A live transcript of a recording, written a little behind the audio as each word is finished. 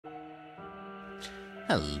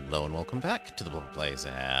Hello and welcome back to the Block Plays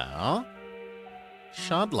our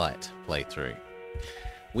Shardlight playthrough.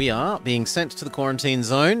 We are being sent to the quarantine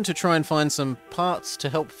zone to try and find some parts to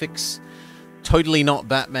help fix totally not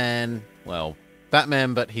Batman, well,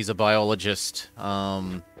 Batman, but he's a biologist,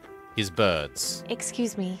 his birds.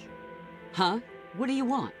 Excuse me. Huh? What do you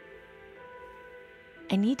want?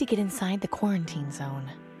 I need to get inside the quarantine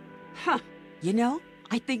zone. Huh. You know,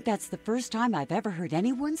 I think that's the first time I've ever heard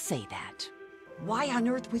anyone say that. Why on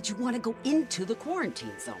earth would you want to go into the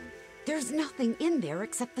quarantine zone? There's nothing in there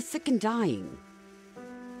except the sick and dying.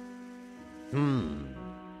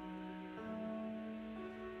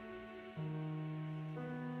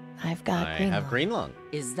 I've got I green have lung. green lung.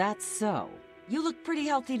 Is that so? You look pretty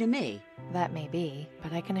healthy to me. That may be,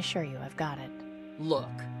 but I can assure you I've got it. Look,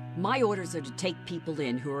 my orders are to take people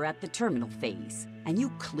in who are at the terminal phase, and you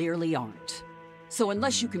clearly aren't. So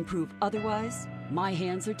unless you can prove otherwise, my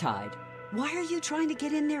hands are tied. Why are you trying to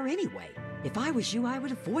get in there anyway? If I was you, I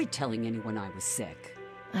would avoid telling anyone I was sick.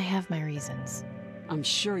 I have my reasons. I'm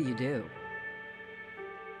sure you do.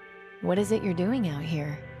 What is it you're doing out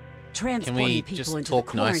here? Can Transporting we people just into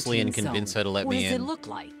talk the nicely and quarantine convince zone. her to let What me does in? it look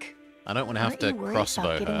like? I don't want to have Aren't to you worried crossbow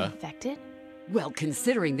about getting her. infected? Well,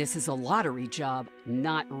 considering this is a lottery job,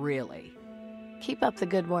 not really. Keep up the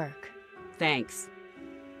good work. Thanks.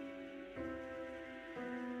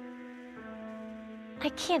 I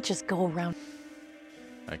can't just go around.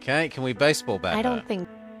 Okay, can we baseball bat I her? don't think.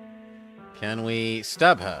 Can we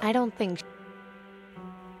stab her? I don't think.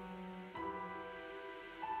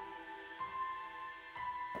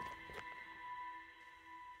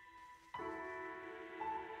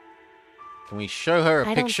 Can we show her a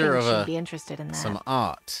I don't picture think of she'd be interested in that. some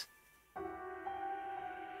art?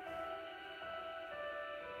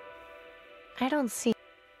 I don't see.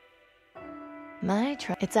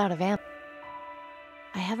 It's out of ammo.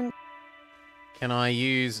 I haven't. Can I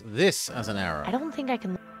use this as an arrow? I don't think I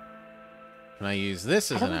can. Can I use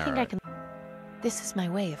this I as don't an arrow? think I can. This is my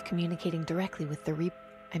way of communicating directly with the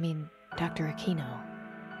Dr. Aquino.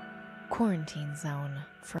 Quarantine zone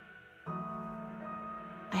for.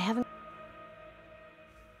 I haven't.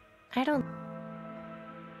 I don't.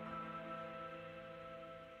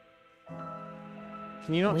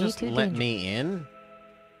 Can you not Way just too let dangerous. me in?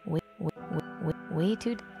 Way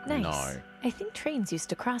too nice. No. I think trains used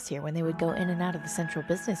to cross here when they would go in and out of the central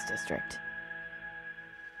business district.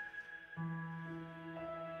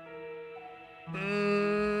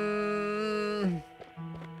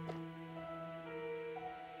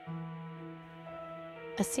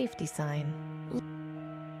 A safety sign.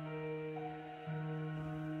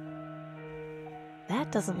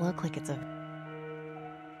 That doesn't look like it's a...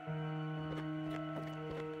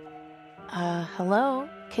 hello?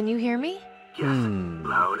 Can you hear me? Yes,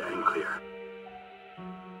 loud and clear.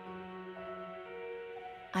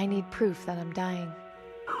 I need proof that I'm dying.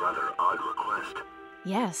 A rather odd request.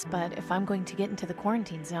 Yes, but if I'm going to get into the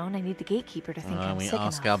quarantine zone, I need the gatekeeper to think I'm we sick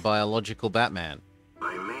ask enough. our biological Batman.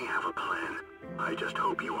 I may have a plan. I just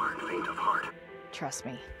hope you aren't faint of heart. Trust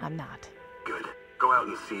me, I'm not. Good. Go out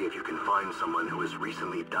and see if you can find someone who has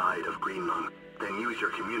recently died of green lung. Then use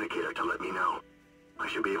your communicator to let me know. I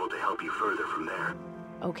should be able to help you further from there.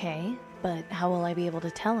 Okay, but how will I be able to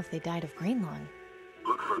tell if they died of green lung?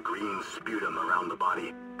 Look for green sputum around the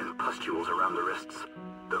body and pustules around the wrists.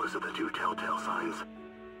 Those are the two telltale signs.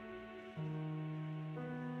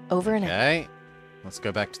 Over and out. Okay. Let's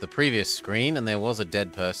go back to the previous screen, and there was a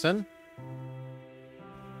dead person.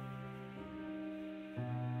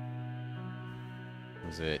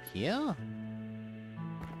 Was it here? Are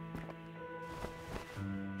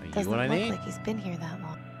you Doesn't what I look need? like he's been here that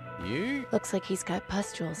long. You? Looks like he's got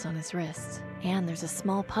pustules on his wrists, and there's a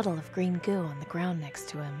small puddle of green goo on the ground next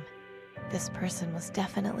to him. This person was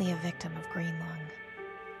definitely a victim of green lung.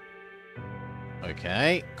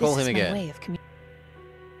 Okay. Call This him is my again. way of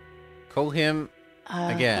Call him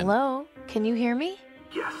again. Hello? Can you hear me?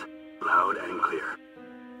 Yes, loud and clear.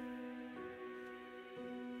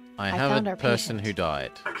 I I have found a our person patient. who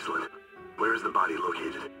died. Excellent. Where is the body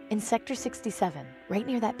located? In Sector 67, right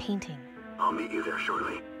near that painting. I'll meet you there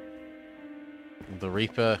shortly. The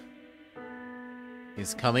Reaper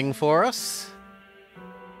is coming for us.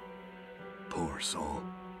 Poor soul.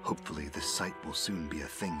 Hopefully this site will soon be a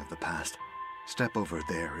thing of the past. Step over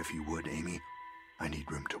there if you would, Amy. I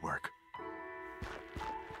need room to work.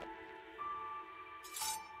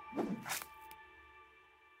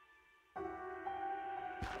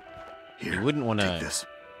 Here, You wouldn't want take to. this.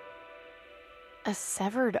 A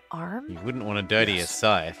severed arm? You wouldn't want to dirty Yes. a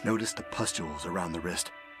scythe. Notice the pustules around the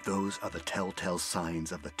wrist. Those are the telltale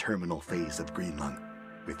signs of the terminal phase of green lung.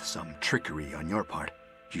 With some trickery on your part,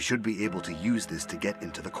 You should be able to use this to get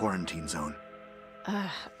into the quarantine zone.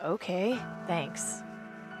 Okay, thanks.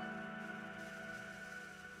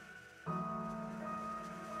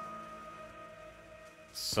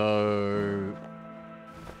 So...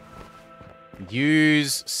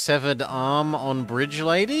 use severed arm on Bridge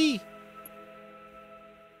Lady?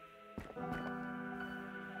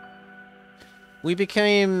 We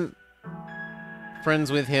became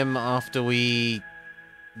friends with him after we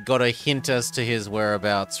got a hint as to his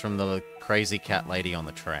whereabouts from the crazy cat lady on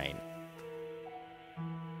the train.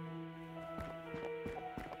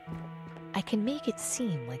 I can make it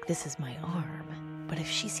seem like this is my arm, but if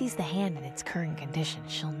she sees the hand in its current condition,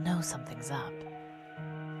 she'll know something's up.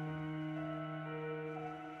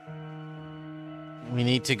 We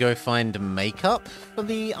need to go find makeup for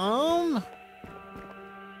the arm?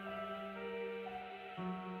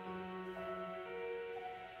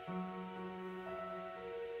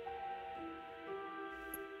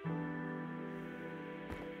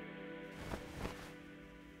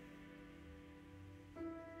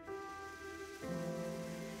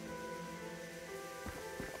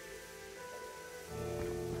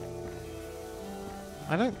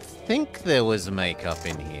 I don't think there was makeup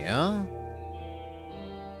in here.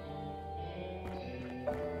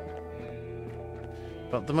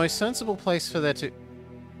 But the most sensible place for there to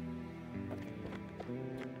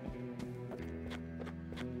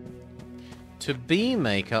be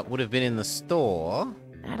makeup would have been in the store.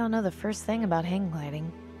 I don't know the first thing about hang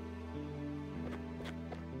gliding.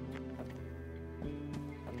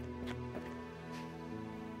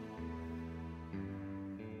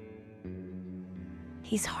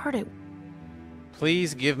 He's hard at...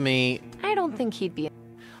 Please give me... I don't think he'd be...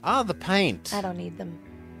 Ah, the paint. I don't need them.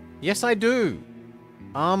 Yes, I do.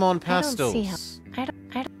 Arm on pastels. I don't see how...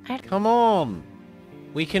 I don't... Come on.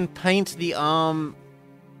 We can paint the arm...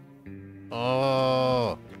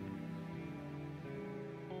 Oh.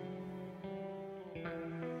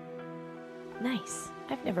 Nice.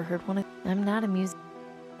 I've never heard one of... I'm not a music...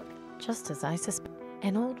 Just as I suspect.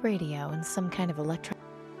 An old radio and some kind of electro...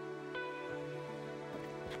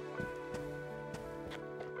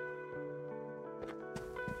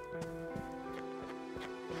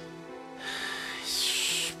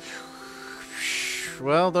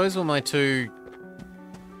 Well, those were my two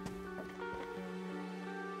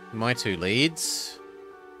leads.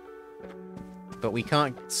 But we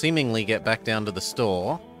can't seemingly get back down to the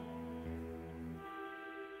store.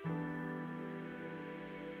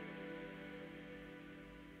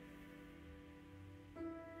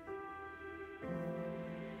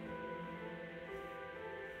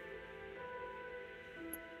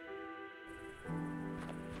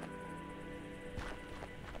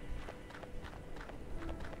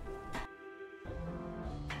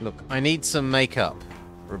 Look, I need some makeup.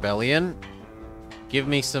 Rebellion, give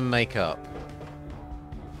me some makeup.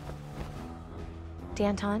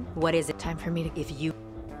 Danton? What is it? Time for me to... If you...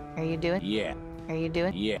 Are you doing? Yeah. Are you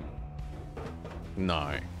doing? Yeah.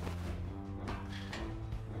 No.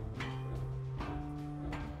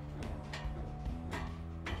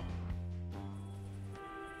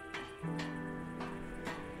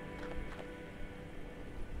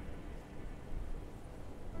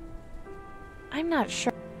 I'm not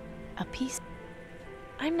sure. A piece...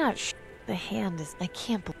 I'm not sure. The hand is... I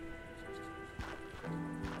can't believe...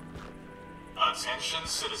 Attention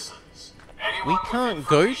citizens. We can't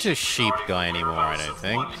go to Sheep Guy anymore, I don't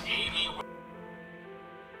think.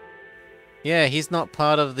 Yeah, he's not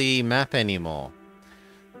part of the map anymore.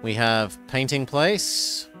 We have Painting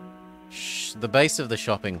Place, the base of the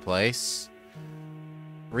shopping place,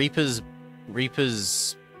 Reaper's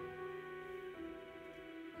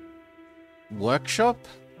workshop,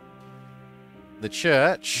 the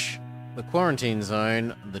church, the quarantine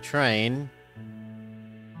zone, the train,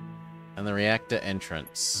 and the reactor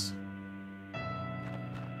entrance.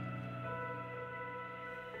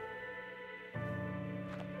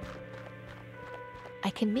 I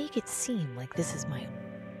can make it seem like this is my...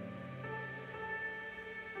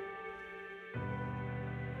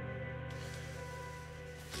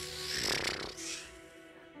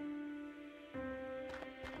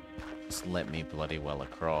 Just let me bloody well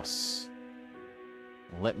across.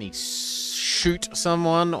 Let me shoot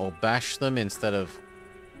someone or bash them instead of...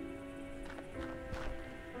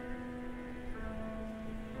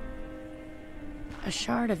 A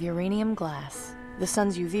shard of uranium glass. The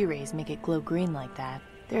sun's UV rays make it glow green like that.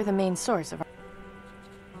 They're the main source of our...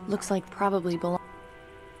 Looks like probably belong...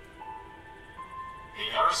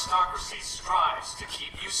 The aristocracy strives to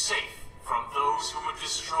keep you safe from those who would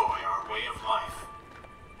destroy our way of life.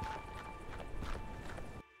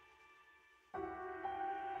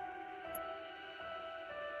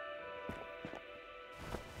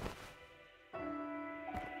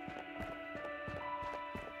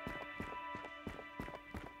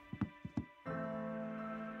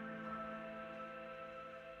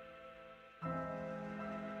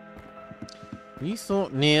 You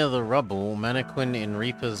thought near the rubble, mannequin in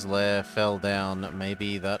Reaper's lair fell down.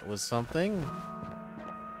 Maybe that was something?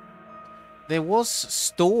 There was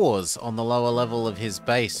stores on the lower level of his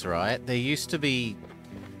base, right? There used to be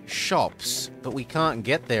shops, but we can't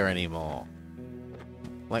get there anymore.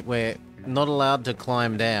 Like, we're not allowed to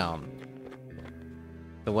climb down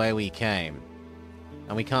the way we came.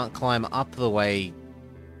 And we can't climb up the way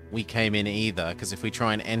we came in either, because if we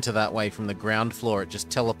try and enter that way from the ground floor, it just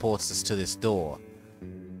teleports us to this door.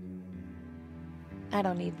 I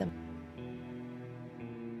don't need them.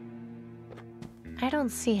 I don't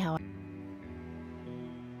see how...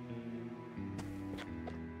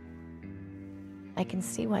 I can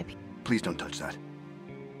see why people... Please don't touch that.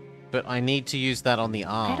 But I need to use that on the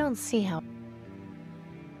arm. I don't see how...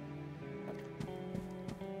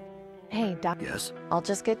 Hey, Doc. Yes? I'll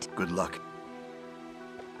just get... Good luck.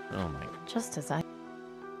 Oh my... Just as I...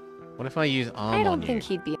 What if I use arm I don't on you? think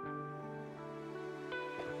he'd be...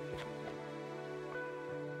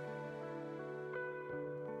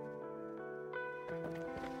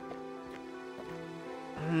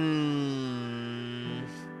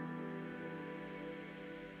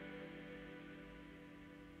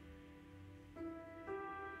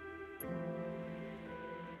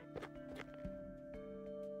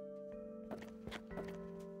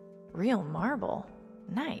 Real marble.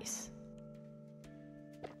 Nice.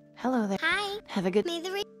 Hello there. Hi. Have a good... May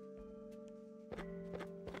the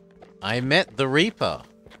I met the Reaper.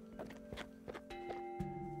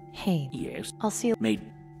 Hey. Yes. I'll see you... Made.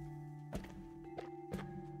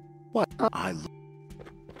 What? I...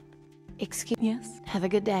 Excuse... Yes. Have a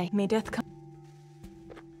good day. May death come.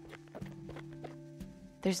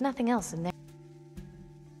 There's nothing else in there.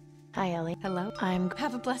 Hi, Ellie. Hello. I'm...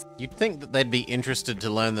 Have a blessed. You'd think that they'd be interested to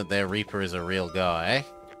learn that their Reaper is a real guy.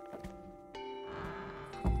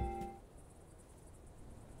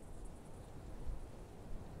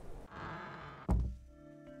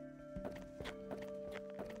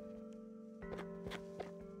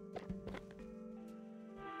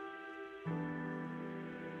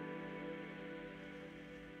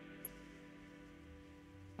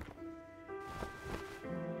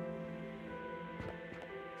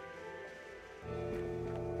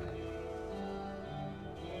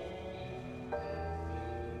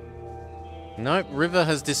 Nope, River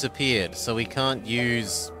has disappeared, so we can't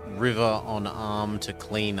use River on arm to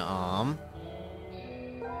clean arm.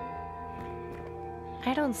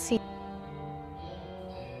 I don't see...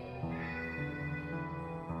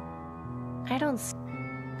 I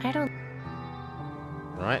don't...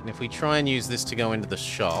 Right, and if we try and use this to go into the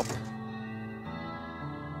shop...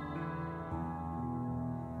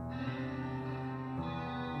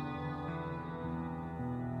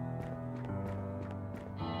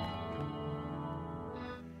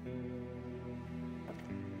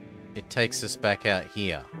 it takes us back out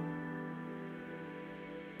here.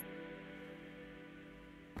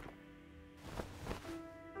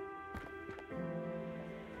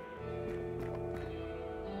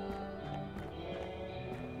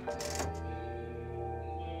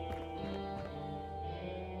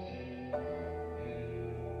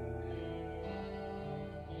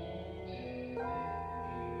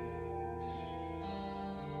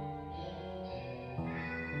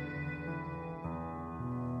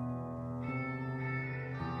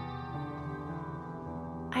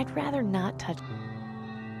 I'd rather not touch...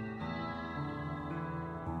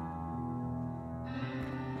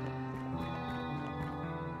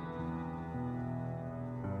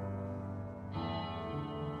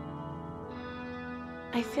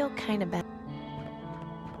 I feel kinda bad.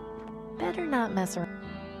 Better not mess around.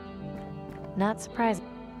 Not surprising.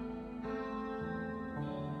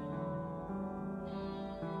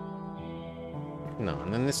 No,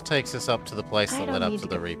 and then this takes us up to the place I that don't led up need to to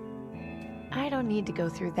the go- Reaper. I don't need to go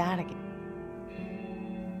through that again.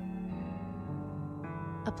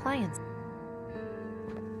 Appliance.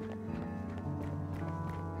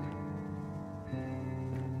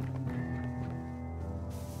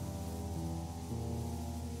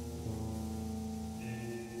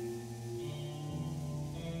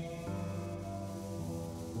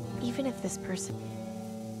 Even if this person...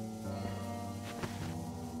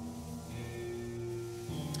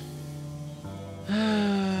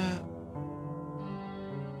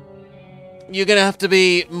 You're gonna have to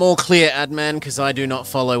be more clear, Adman, because I do not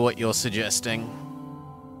follow what you're suggesting.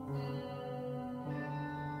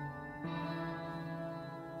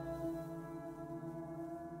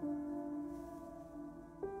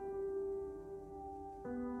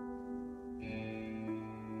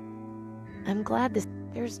 I'm glad this...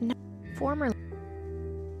 There's no... Former...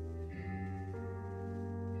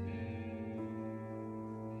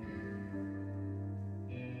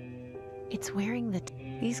 It's wearing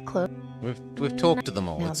these clothes. We've talked to them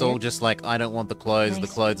all. Now It's all they're- just like, I don't want the clothes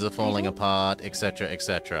Nice. are falling I don't- apart, etc.,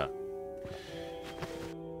 etc.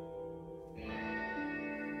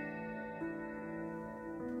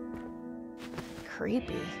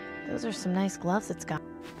 Creepy. Those are some nice gloves it's got.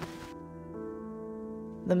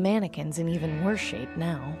 The mannequin's in even worse shape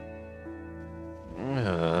now.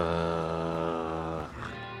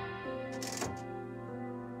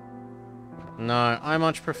 No, I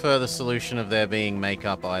much prefer the solution of there being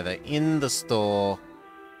makeup either in the store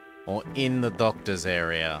or in the doctor's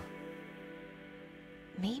area.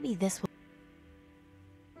 Maybe this will...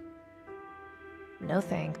 No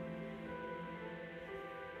thanks.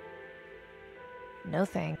 No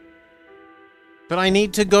thanks. But I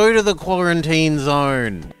need to go to the quarantine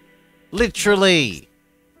zone. Literally.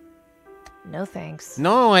 No thanks.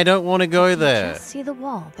 No, I don't want to go there. Just see the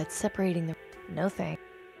wall that's separating the... No thanks.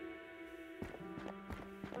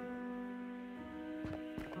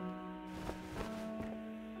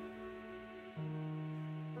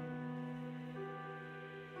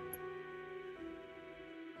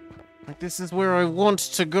 Like, this is where I want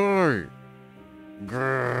to go.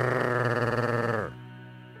 Grrr.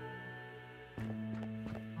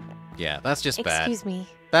 Yeah, that's just bad. Excuse me.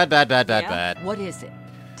 Bad. Yeah? What is it?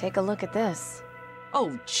 Take a look at this.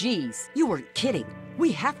 Oh, jeez. You weren't kidding.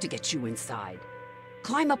 We have to get you inside.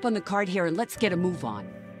 Climb up on the cart here and let's get a move on.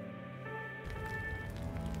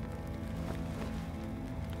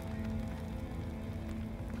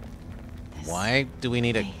 Why do we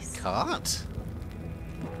need a Nice. cart?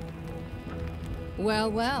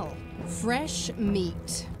 Well, well. Fresh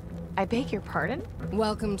meat. I beg your pardon?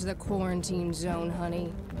 Welcome to the quarantine zone,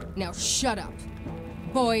 honey. Now shut up.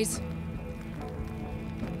 Boys,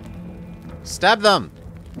 Stab them!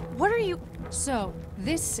 What are you... so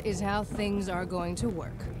this is how things are going to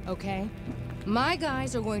work, okay? My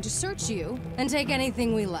guys are going to search you and take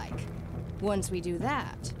anything we like. Once we do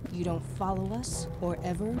that, you don't follow us or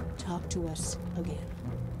ever talk to us again.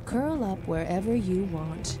 Curl up wherever you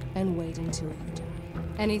want and wait until you die.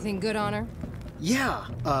 Anything good on her? Yeah,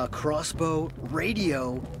 a crossbow,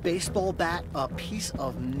 radio, baseball bat, a piece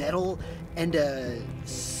of metal, and a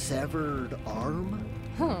severed arm?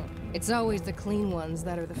 Huh. It's always the clean ones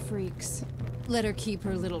that are the freaks. Let her keep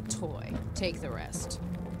her little toy. Take the rest.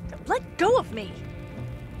 Let go of me!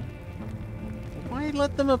 Why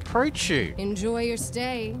let them approach you? Enjoy your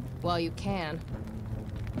stay while you can.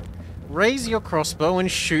 Raise your crossbow and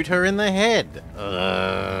shoot her in the head.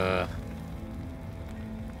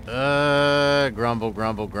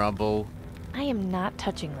 Grumble. I am not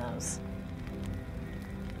touching those.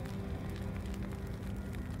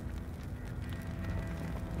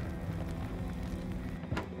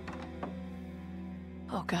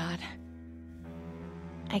 Oh, God.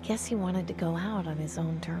 I guess he wanted to go out on his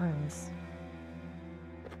own terms.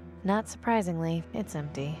 Not surprisingly, it's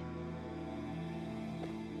empty.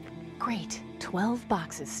 Great. 12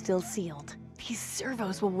 boxes still sealed. These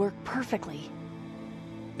servos will work perfectly.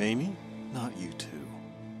 Amy, not you two.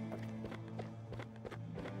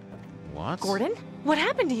 What? Gordon? What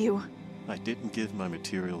happened to you? I didn't give my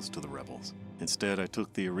materials to the rebels. Instead, I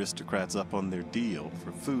took the aristocrats up on their deal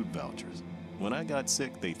for food vouchers. When I got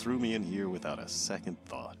sick, they threw me in here without a second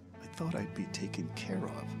thought. I thought I'd be taken care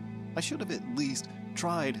of. I should have at least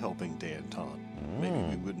tried helping Danton. Maybe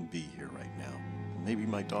we wouldn't be here right now. Maybe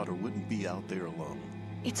my daughter wouldn't be out there alone.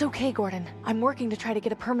 It's okay, Gordon. I'm working to try to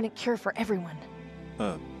get a permanent cure for everyone.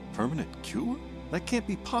 A permanent cure? That can't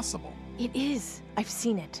be possible. It is. I've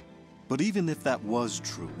seen it. But even if that was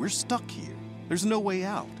true, we're stuck here. There's no way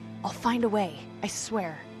out. I'll find a way. I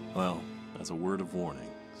swear. Well, as a word of warning,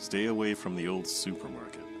 stay away from the old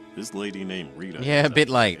supermarket. This lady named Rita. Yeah, is a bit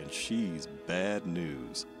out late. there, and she's bad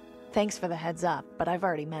news. Thanks for the heads up, but I've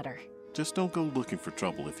already met her. Just don't go looking for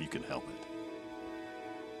trouble if you can help it.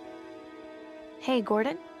 Hey,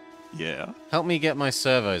 Gordon. Yeah? Help me get my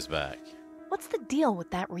servos back. What's the deal with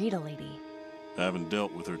that Rita lady? I haven't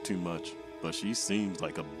dealt with her too much, but she seems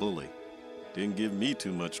like a bully. Didn't give me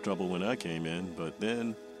too much trouble when I came in, but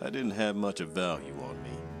then I didn't have much of value on me.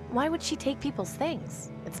 Why would she take people's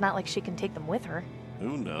things? It's not like she can take them with her.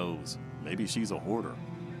 Who knows? Maybe she's a hoarder.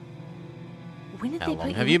 When did How they long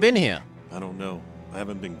put have you been here? I don't know. I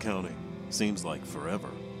haven't been counting. Seems like forever.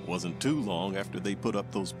 Wasn't too long after they put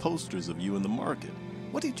up those posters of you in the market.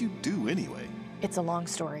 What did you do anyway? It's a long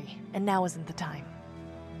story, and now isn't the time.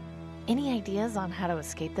 Any ideas on how to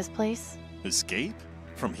escape this place? Escape?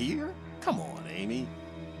 From here? Come on, Amy.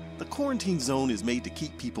 The quarantine zone is made to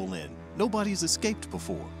keep people in. Nobody's escaped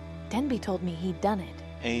before. Denby told me he'd done it.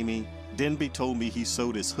 Amy, Denby told me he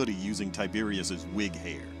sewed his hoodie using Tiberius's wig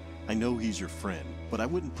hair. I know he's your friend, but I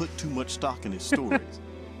wouldn't put too much stock in his stories.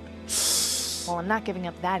 Well, I'm not giving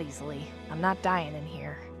up that easily. I'm not dying in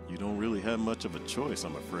here. You don't really have much of a choice,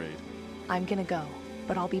 I'm afraid. I'm gonna go,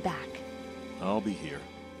 but I'll be back. I'll be here.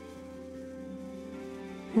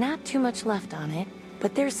 Not too much left on it,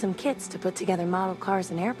 but there's some kits to put together model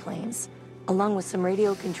cars and airplanes, along with some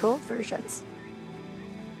radio-controlled versions.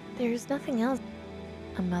 There's nothing else.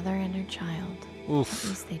 A mother and her child. Oof. At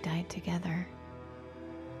least they died together.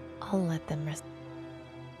 I'll let them rest.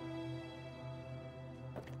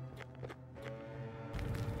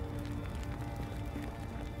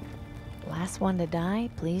 Last one to die,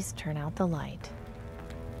 please turn out the light.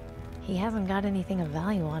 He hasn't got anything of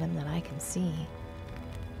value on him that I can see.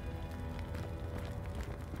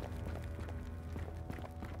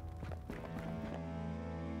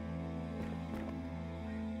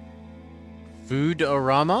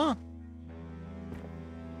 Food-orama?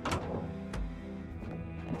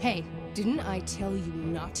 Hey, didn't I tell you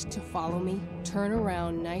not to follow me? Turn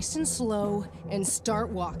around nice and slow and start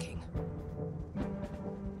walking.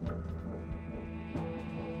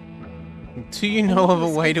 Do you know of a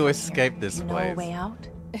way to escape this You know place? a way out?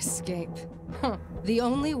 Escape. Huh. The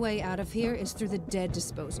only way out of here is through the dead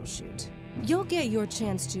disposal chute. You'll get your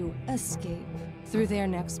chance to escape through there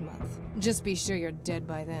next month. Just be sure you're dead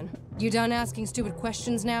by then. You done asking stupid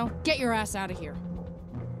questions now? Get your ass out of here.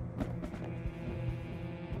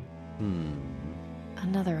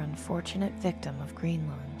 Another unfortunate victim of green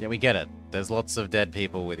lung. Yeah, we get it. There's lots of dead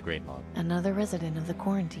people with green lung. Another resident of the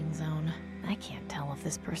quarantine zone. I can't tell if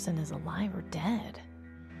this person is alive or dead.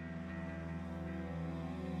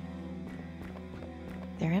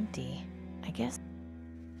 They're empty, I guess.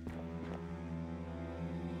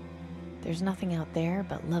 There's nothing out there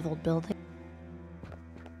but leveled buildings.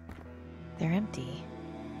 They're empty.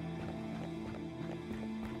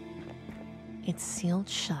 It's sealed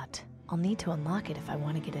shut. I'll need to unlock it if I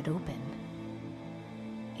want to get it open.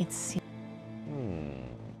 It's sealed.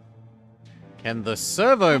 Can the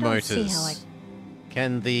servo I don't see how motors?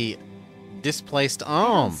 Can the displaced I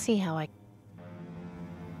don't arm? see how I...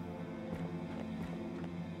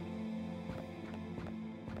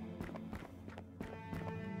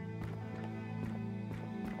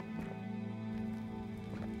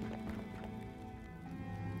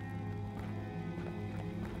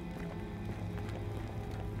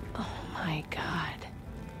 Oh my god.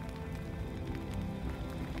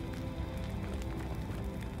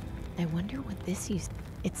 I wonder what this used...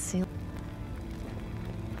 It's sealed...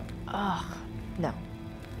 Ugh, no.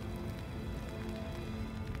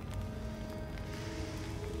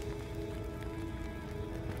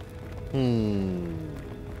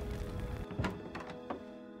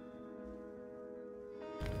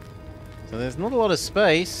 So there's not a lot of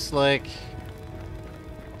space, like...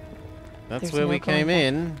 That's There's where no we going came back.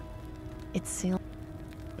 in. It's sealed...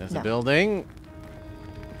 There's No. a building.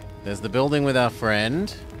 There's the building with our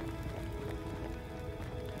friend.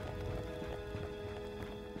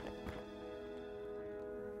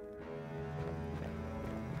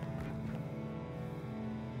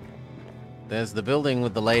 There's the building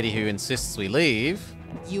with the lady who insists we leave.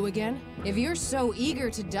 You again? If you're so eager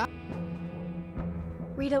to die...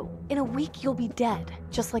 Rita, in a week you'll be dead,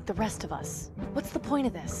 just like the rest of us. What's the point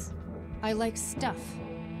of this? I like stuff.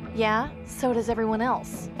 Yeah, so does everyone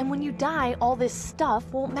else. And when you die, all this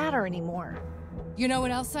stuff won't matter anymore. You know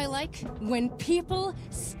what else I like? When people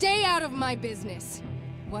stay out of my business.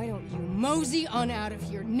 Why don't you mosey on out of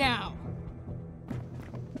here now?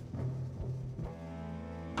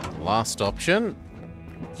 Last option.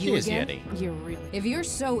 You Cheers, again? Yeti. You're really... If you're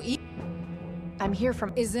so I'm here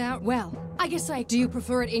from... Is that... Well, I guess do you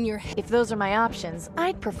prefer it in your head? If those are my options,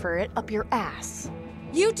 I'd prefer it up your ass.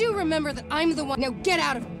 You do remember that I'm the one... Now get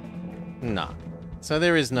out of... Nah. So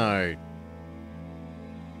there is no...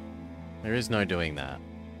 There is no doing that.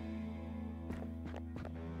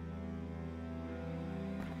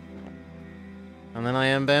 And then I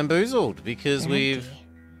am bamboozled because They're we've empty.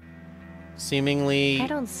 seemingly I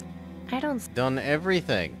don't... done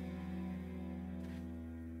everything.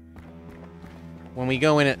 When we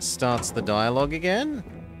go in, it starts the dialogue again?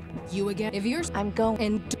 You again? If you're... I'm going...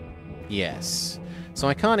 And... Yes. So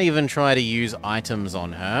I can't even try to use items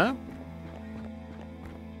on her.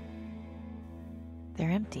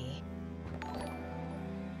 They're empty.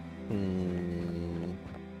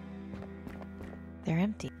 They're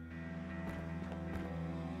empty.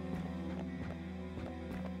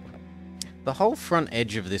 The whole front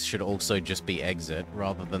edge of this should also just be exit,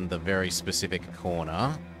 rather than the very specific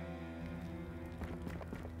corner.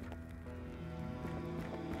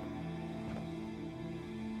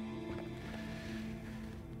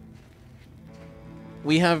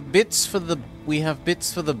 We have bits for the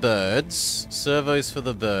birds, servos for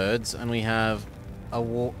the birds, and we have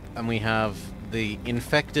the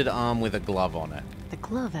infected arm with a glove on it. The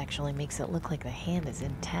glove actually makes it look like the hand is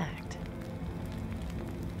intact.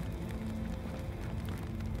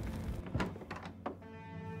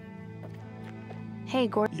 Hey,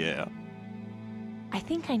 Gordon. Yeah. I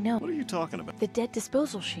think I know. What are you talking about? The dead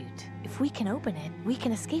disposal chute. If we can open it, we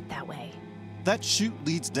can escape that way. That chute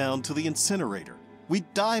leads down to the incinerator. We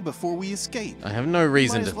die before we escape. I have no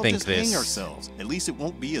reason Might to as well think just this. hang ourselves. At least it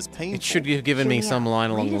won't be as painful. It should have given me Hear me some out. line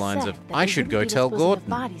along Rita the lines said of, that I we should wouldn't go be tell disposing of Gordon.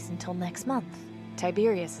 bodies until next month.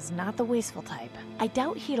 Tiberius is not the wasteful type. I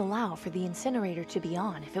doubt he'd allow for the incinerator to be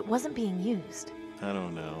on if it wasn't being used. I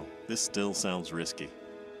don't know. This still sounds risky.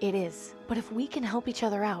 It is. But if we can help each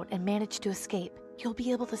other out and manage to escape, you'll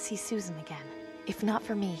be able to see Susan again. If not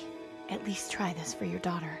for me, at least try this for your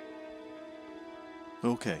daughter.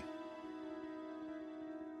 Okay.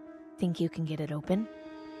 Think you can get it open?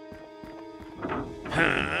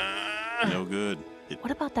 No good. What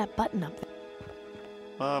about that button up there?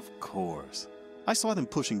 Of course. I saw them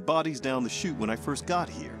pushing bodies down the chute when I first got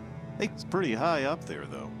here. It's pretty high up there,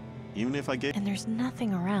 though. Even if I get... And there's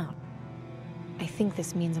nothing around. I think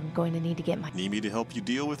this means I'm going to need to get my... Need me to help you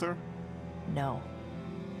deal with her? No.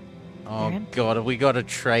 Oh god, have we got to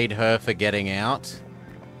trade her for getting out?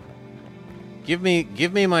 Give me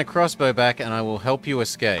my crossbow back and I will help you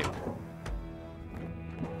escape.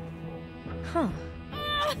 Huh.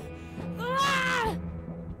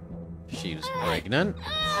 She was pregnant?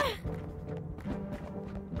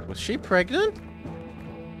 Was she pregnant?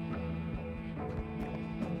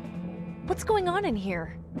 What's going on in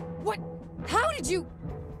here? What? How did you...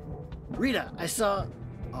 Rita, I saw...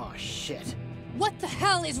 Oh, shit. What the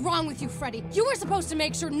hell is wrong with you, Freddy? You were supposed to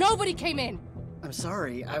make sure nobody came in. I'm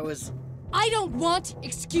sorry, I was... I don't want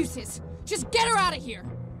excuses. Just get her out of here.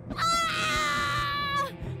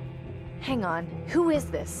 Hang on. Who is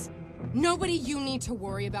this? Nobody you need to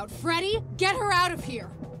worry about. Freddy, get her out of here.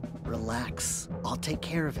 Relax. I'll take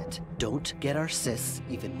care of it. Don't get our sis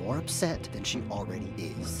even more upset than she already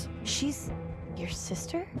is. She's... your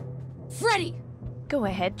sister? Freddy! Go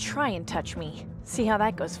ahead, try and touch me. See how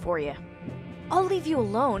that goes for you. I'll leave you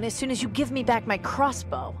alone as soon as you give me back my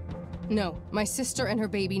crossbow. No, my sister and her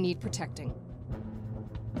baby need protecting.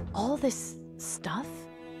 All this stuff?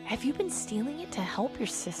 Have you been stealing it to help your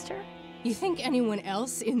sister? You think anyone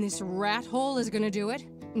else in this rat hole is gonna do it?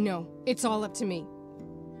 No, it's all up to me.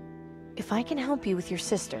 If I can help you with your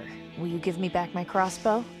sister, will you give me back my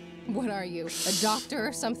crossbow? What are you, a doctor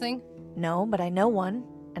or something? No, but I know one,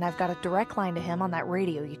 and I've got a direct line to him on that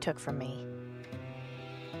radio you took from me.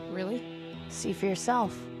 Really? See for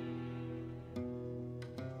yourself.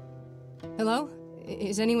 Hello?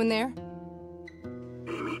 Is anyone there?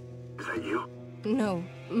 Amy, is that you? No,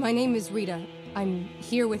 my name is Rita. I'm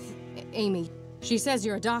here with Amy. She says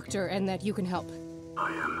you're a doctor and that you can help.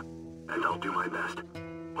 I am, and I'll do my best.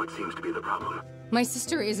 What seems to be the problem? My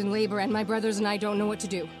sister is in labor and my brothers and I don't know what to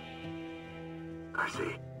do. I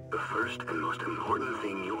see. The first and most important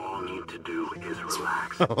thing you all need to do is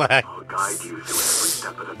relax. Relax. I'll guide you through every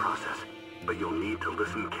step of the process, but you'll need to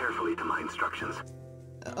listen carefully to my instructions.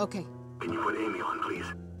 Okay. Can you put Amy on, please?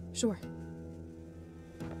 Sure.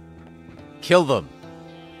 Kill them.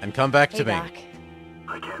 And come back to me. Doc.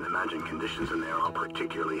 I can't imagine conditions in there are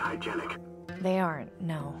particularly hygienic. They aren't,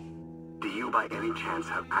 no. Do you by any chance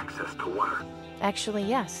have access to water? Actually,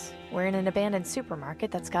 yes. We're in an abandoned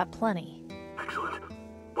supermarket that's got plenty. Excellent.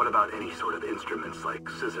 What about any sort of instruments like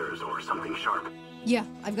scissors or something sharp? Yeah,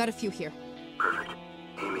 I've got a few here. Perfect.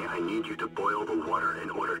 Amy, I need you to boil the water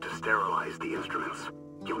in order to sterilize the instruments.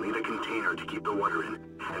 You'll need a container to keep the water in,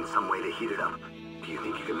 and some way to heat it up. Do you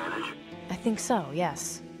think you can manage? I think so,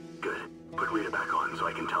 yes. Good. Put Rita back on so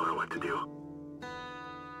I can tell her what to do.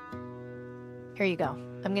 Here you go.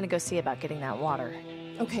 I'm gonna go see about getting that water.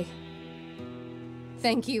 Okay.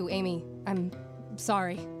 Thank you, Amy. I'm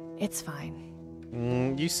sorry. It's fine.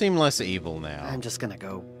 You seem less evil now. I'm just gonna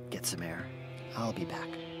go get some air. I'll be back.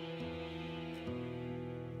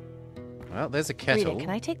 Well, there's a kettle. Rita, can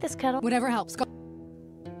I take this kettle? Whatever helps. Go.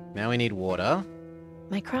 Now we need water.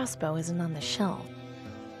 My crossbow isn't on the shelf.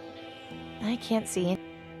 I can't see it.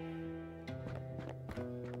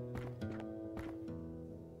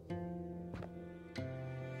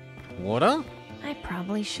 Water? I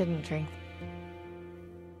probably shouldn't drink.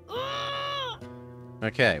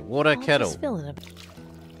 Okay, water I'll kettle. Just fill it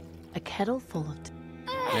a kettle full of...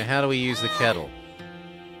 Now how do we use the kettle?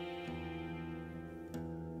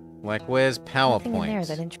 Like, where's Nothing in there PowerPoint?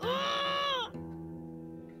 that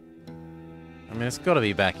I mean, it's got to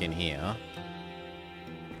be back in here.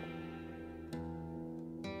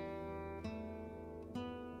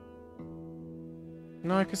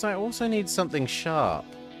 No, because I also need something sharp.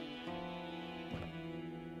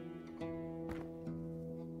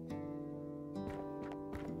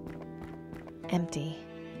 Empty.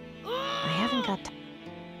 I haven't got time.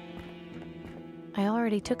 I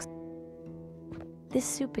already took... This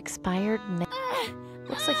soup expired and...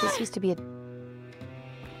 Looks like this used to be a...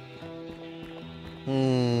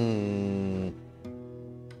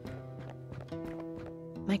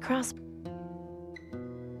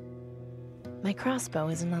 My crossbow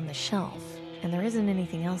isn't on the shelf, and there isn't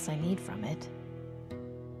anything else I need from it.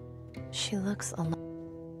 She looks a lot...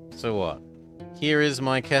 So what? Here is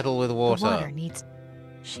my kettle with water. The water needs...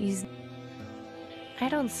 She's... I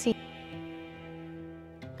don't see...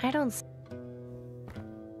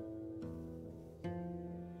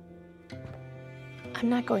 I'm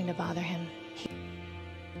not going to bother him.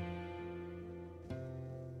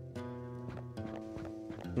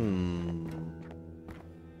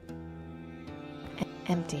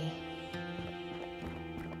 Empty.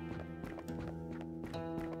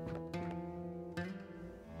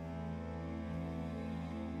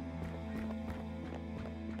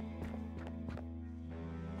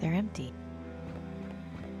 They're empty.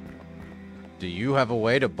 Do you have a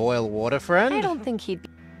way to boil water, friend? I don't think he'd be...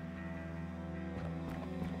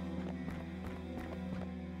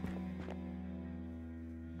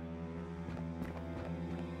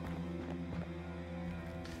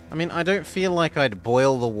 I mean, I don't feel like I'd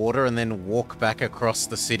boil the water and then walk back across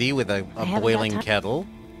the city with a boiling kettle.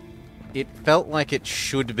 It felt like it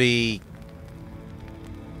should be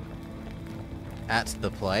at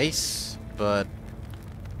the place, but...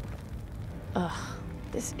 Ugh,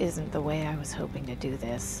 this isn't the way I was hoping to do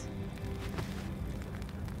this.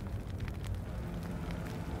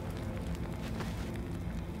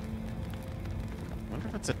 I wonder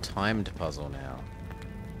if it's a timed puzzle now.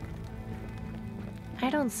 I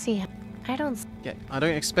don't see... Yeah, I don't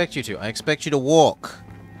expect you to. I expect you to walk.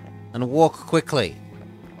 And walk quickly.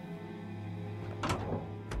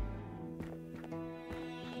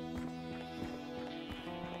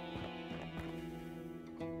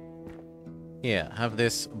 Here, have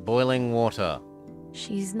this boiling water.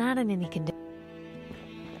 She's not in any condition.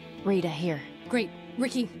 Rita, here. Great.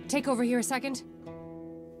 Ricky, take over here a second.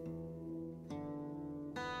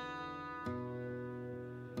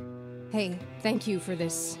 Hey, thank you for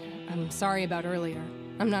this. I'm sorry about earlier.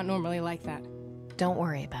 I'm not normally like that. Don't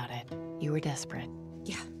worry about it. You were desperate.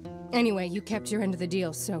 Yeah. Anyway, you kept your end of the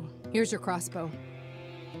deal, so here's your crossbow.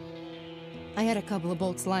 I had a couple of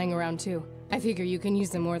bolts lying around too. I figure you can use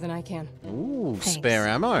them more than I can. Ooh, Thanks. Spare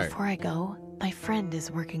ammo. Before I go, my friend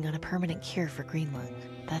is working on a permanent cure for green lung.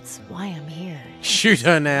 That's why I'm here. Shoot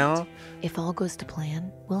her now. If all goes to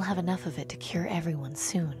plan, we'll have enough of it to cure everyone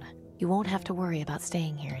soon. You won't have to worry about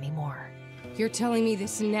staying here anymore. You're telling me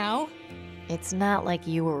this now? It's not like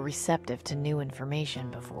you were receptive to new information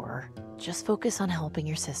before. Just focus on helping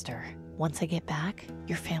your sister. Once I get back,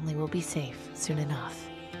 your family will be safe soon enough.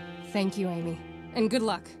 Thank you, Amy. And good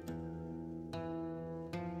luck.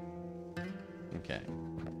 Okay.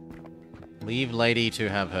 Leave lady to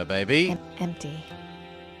have her baby. Empty.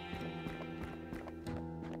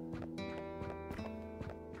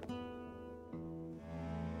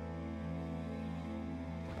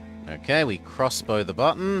 Okay, we crossbow the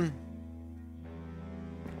button.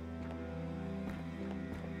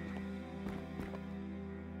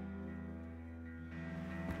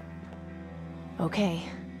 Okay,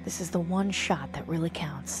 this is the one shot that really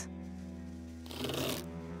counts.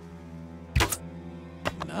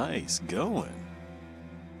 Nice going.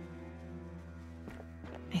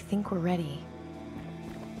 I think we're ready.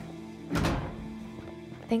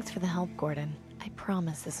 Thanks for the help, Gordon. I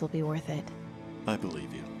promise this will be worth it. I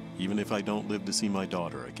believe you. Even if I don't live to see my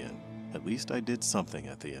daughter again, at least I did something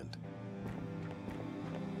at the end.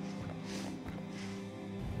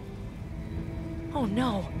 Oh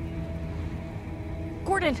no!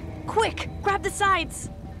 Gordon, quick! Grab the sides!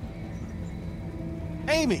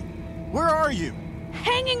 Amy! Where are you?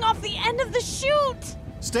 Hanging off the end of the chute!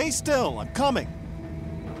 Stay still, I'm coming!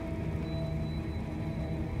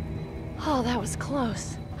 Oh, that was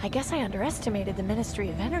close. I guess I underestimated the Ministry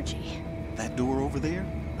of Energy. That door over there?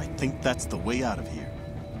 I think that's the way out of here.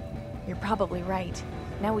 You're probably right.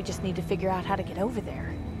 Now we just need to figure out how to get over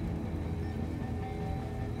there.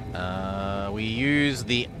 We use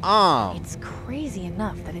the arm. It's crazy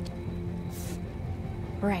enough that it...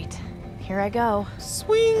 Right. Here I go.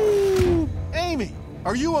 Swing! Amy,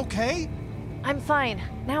 are you okay? I'm fine.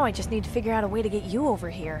 Now I just need to figure out a way to get you over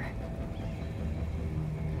here.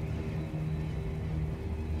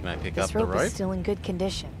 Can I pick up This the rope rope? is still in good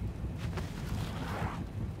condition.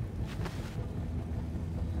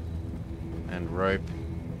 And rope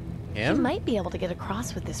You him might be able to get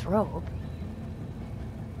across with this rope.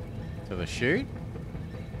 to the chute.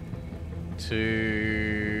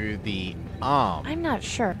 To the arm. I'm not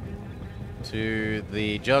sure. To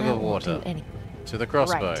the jug That of won't do water. any- To the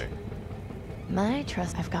crossbow. Right. My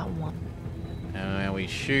trust, I've got one. And now we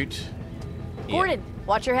shoot. Here. Gordon,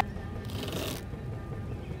 watch your head.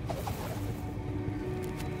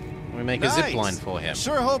 We make a zip line for him.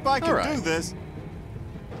 Sure hope I can All right. do this.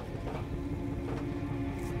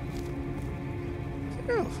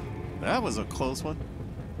 Phew, that was a close one.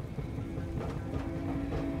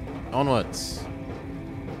 Onwards.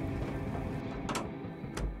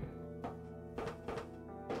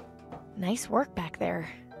 Nice work back there.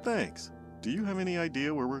 Thanks. Do you have any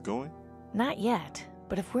idea where we're going? Not yet,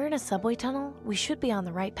 but if we're in a subway tunnel, we should be on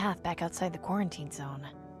the right path back outside the quarantine zone.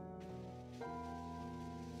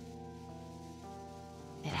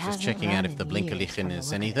 It Just checking out if the Blinkerlichtchen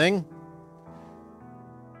is anything.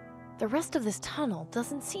 The rest of this tunnel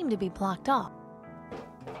doesn't seem to be blocked off.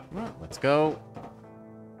 Right, let's go.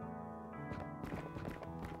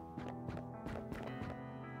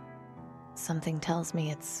 Something tells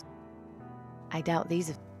me it's... I doubt these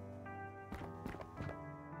have...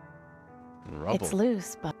 Rubble. It's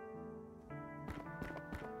loose, but...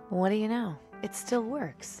 What do you know? It still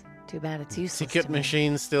works. Too bad it's useless Ticket to me.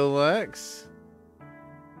 machine still works.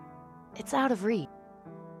 It's out of reach.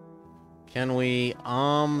 Can we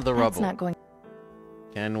arm the That's rubble? not going...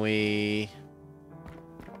 Can we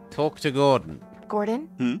talk to Gordon? Gordon?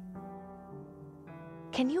 Hmm?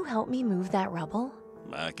 Can you help me move that rubble?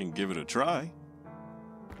 I can give it a try.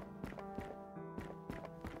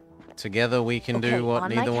 Together we can Okay, do what on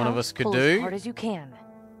my neither one of count, us could pull do. as hard as you can.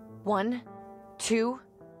 1, 2,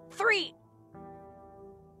 3.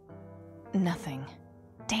 Nothing.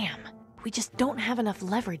 Damn. We just don't have enough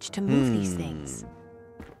leverage to move these things.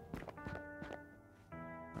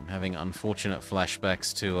 I'm having unfortunate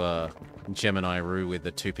flashbacks to Gemini Rue with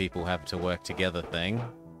the two people have to work together thing.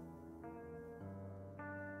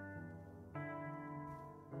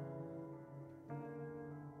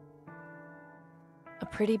 A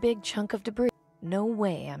pretty big chunk of debris. No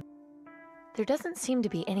way I'm... There doesn't seem to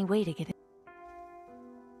be any way to get in.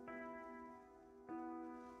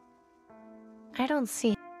 I don't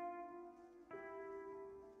see...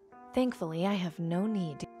 Thankfully, I have no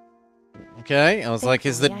need to... Okay, I was like,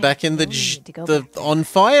 is Thankfully, that I back have in the no need to go the back there. on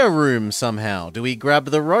fire room somehow? Do we grab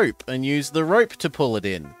the rope and use the rope to pull it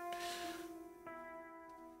in?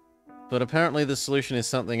 But apparently the solution is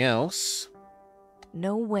something else.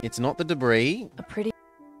 No way. It's not the debris. A pretty...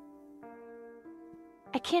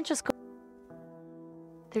 I can't just go...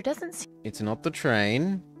 There doesn't seem... It's not the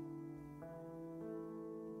train.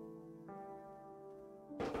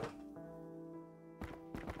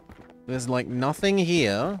 There's like nothing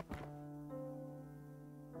here.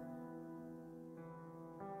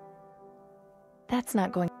 That's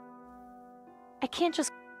not going... I can't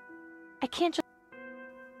just...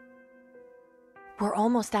 We're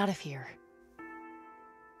almost out of here.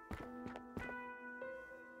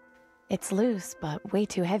 It's loose, but way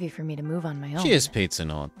too heavy for me to move on my own. Cheers, Pizza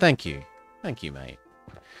Nord. Thank you. Thank you, mate.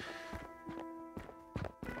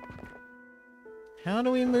 How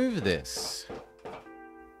do we move this?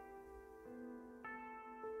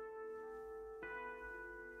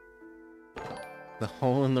 The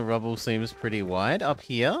hole in the rubble seems pretty wide. Up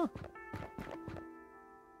here?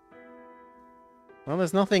 Well,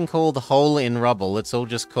 there's nothing called hole in rubble. It's all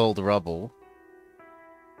just called rubble.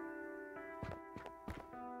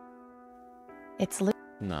 It's loose.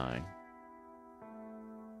 No.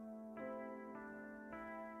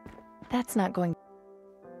 That's not going...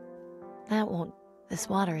 That won't... This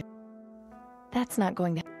water... That's not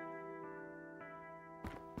going to...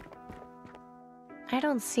 I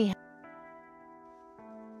don't see...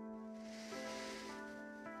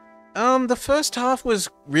 The first half was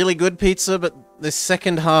really good, Pizza, but the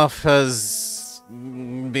second half has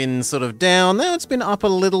been sort of down. Now it's been up a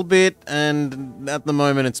little bit, and at the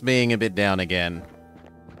moment it's being a bit down again.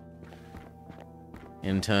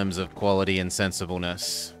 In terms of quality and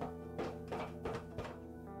sensibleness.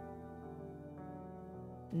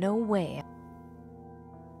 No way.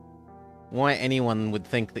 Why anyone would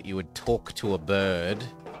think that you would talk to a bird,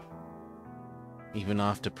 even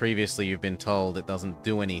after previously you've been told it doesn't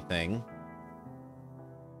do anything.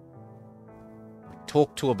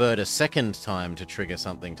 Talk to a bird a second time to trigger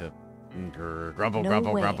something to grumble, No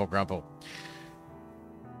grumble, way. grumble, grumble.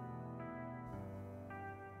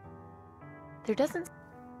 There doesn't...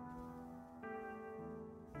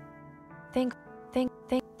 Think.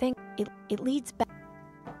 It leads back...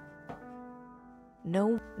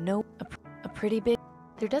 No, a pretty big...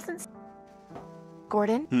 There doesn't...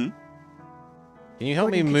 Gordon? Can you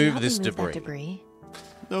help me Gordon, could you move help this me move that debris? debris?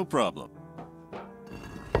 No problem.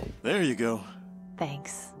 There you go.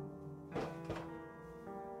 Thanks.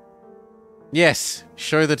 Yes,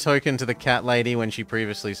 show the token to the cat lady when she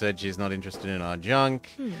previously said she's not interested in our junk.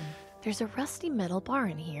 There's a rusty metal bar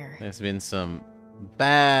in here. There's been some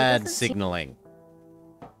bad doesn't seem- signaling.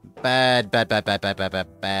 Bad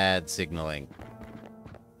signaling.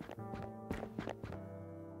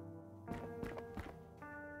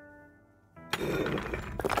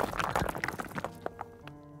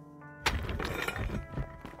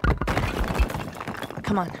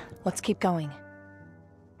 Come on, let's keep going.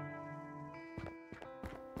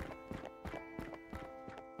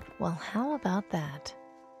 Well, how about that?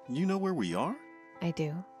 You know where we are? I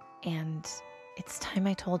do. And it's time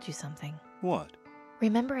I told you something. What?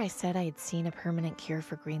 Remember I said I had seen a permanent cure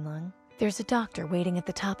for green lung? There's a doctor waiting at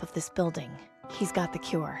the top of this building. He's got the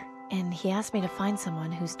cure. And he asked me to find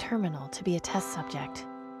someone who's terminal to be a test subject.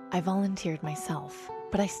 I volunteered myself,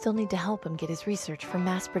 but I still need to help him get his research for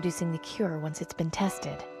mass-producing the cure once it's been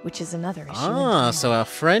tested, which is another issue. Ah, so our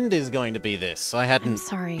friend is going to be this. I hadn't... I'm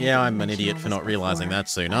sorry. Yeah, I I'm didn't an mention idiot all for this not realizing before, that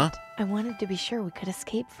sooner. but I wanted to be sure we could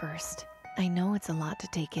escape first. I know it's a lot to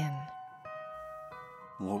take in.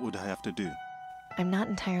 What would I have to do? I'm not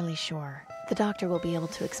entirely sure. The doctor will be able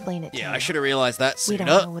to explain it to you. Yeah, I should have realized that We sooner.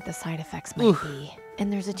 don't know what the side effects might be,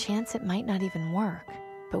 and there's a chance it might not even work.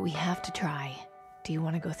 But we have to try. Do you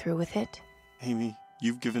want to go through with it? Amy,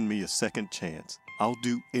 you've given me a second chance. I'll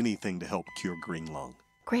do anything to help cure green lung.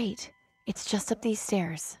 Great. It's just up these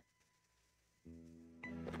stairs.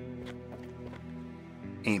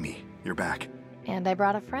 Amy, you're back. And I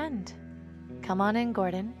brought a friend. Come on in,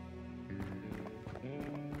 Gordon.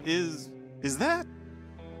 Is that?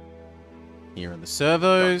 Here are the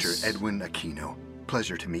servos. Dr. Edwin Aquino.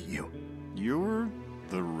 Pleasure to meet you. You're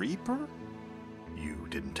the Reaper? You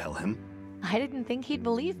didn't tell him? I didn't think he'd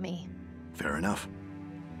believe me. Fair enough.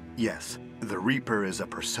 Yes, the Reaper is a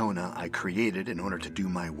persona I created in order to do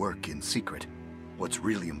my work in secret. What's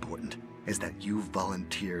really important is that you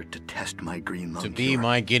volunteered to test my green lung To be cure.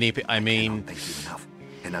 my guinea pig. I mean... Thank you enough.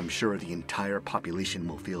 And I'm sure the entire population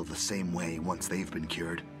will feel the same way once they've been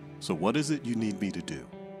cured. So what is it you need me to do?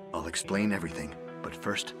 I'll explain everything, but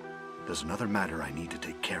first, there's another matter I need to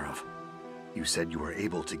take care of. You said you were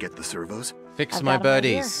able to get the servos? Fix I've my got 'em right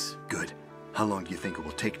birdies. Good. How long do you think it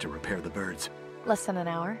will take to repair the birds? Less than an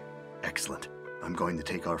hour. Excellent. I'm going to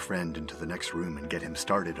take our friend into the next room and get him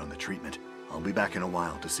started on the treatment. I'll be back in a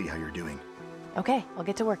while to see how you're doing. Okay, I'll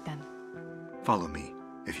get to work then. Follow me,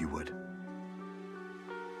 if you would.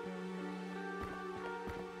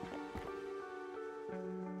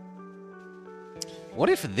 What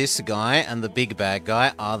if this guy and the big bad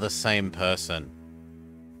guy are the same person?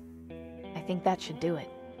 I think that should do it.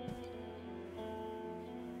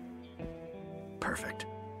 Perfect.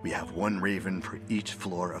 We have one raven for each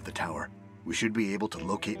floor of the tower. We should be able to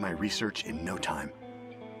locate my research in no time.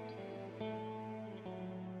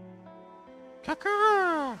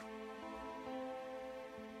 Caca!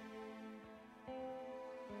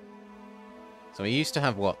 So he used to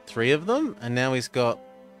have, what, 3 of them? And now he's got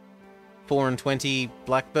 4 and 20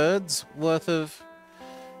 blackbirds worth of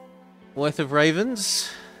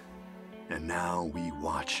ravens? And now we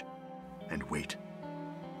watch and wait.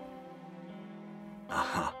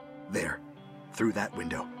 Aha, there. Through that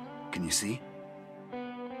window. Can you see?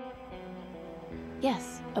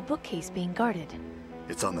 Yes, a bookcase being guarded.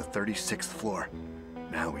 It's on the 36th floor.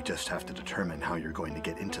 Now we just have to determine how you're going to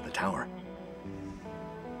get into the tower.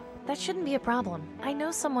 That shouldn't be a problem. I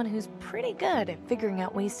know someone who's pretty good at figuring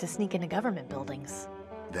out ways to sneak into government buildings.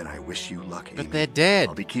 Then I wish you luck, Amy. But they're dead.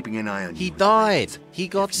 I'll be keeping an eye on you. He with the died. ravens. He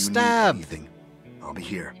got If you need stabbed. anything, I'll be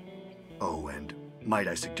here. Oh, and might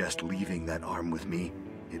I suggest leaving that arm with me?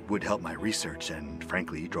 It would help my research and,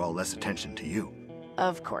 frankly, draw less attention to you.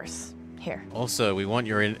 Of course. Here. Also, we want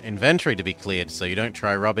your inventory to be cleared so you don't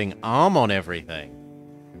try rubbing arm on everything.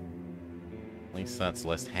 At least that's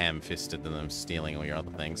less ham-fisted than them stealing all your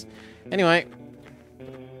other things. Anyway.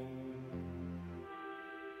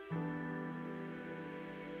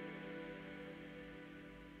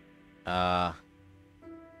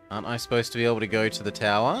 Aren't I supposed to be able to go to the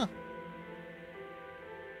tower?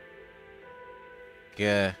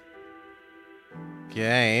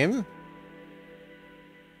 Game?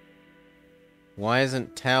 Why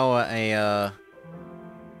isn't tower a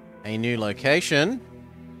new location?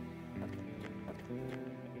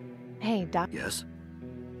 Hey, Doc. Yes?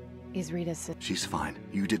 Is Rita sick? She's fine.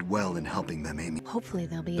 You did well in helping them, Amy. Hopefully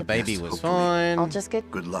they'll be The able baby Yes, was hopefully. fine. I'll just get...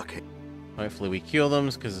 Good luck, hey. Hopefully we cure them,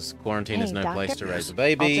 because quarantine is Hey, no doctor? place to raise a Yes.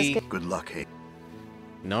 baby. I'll just get... Good luck, hey.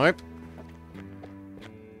 Nope.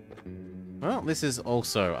 Well, this is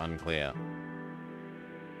also unclear.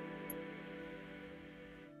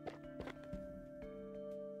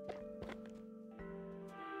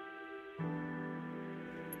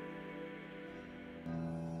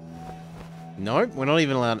 Nope, we're not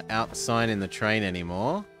even allowed outside in the train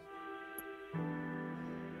anymore.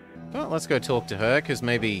 Well, let's go talk to her, because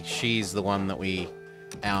maybe she's the one that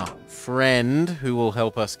our friend who will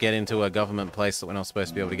help us get into a government place that we're not supposed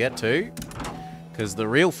to be able to get to. Because the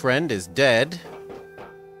real friend is dead.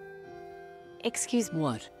 Excuse me.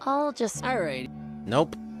 What? I'll just... Alright.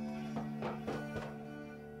 Nope.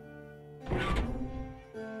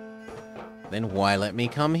 Then why let me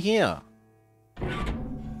come here?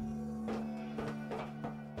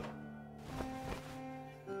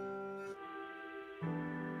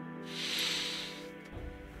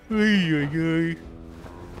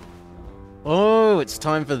 Oh, it's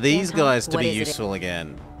time for these guys to be useful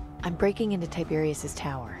again. I'm breaking into Tiberius's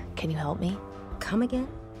tower. Can you help me? Come again?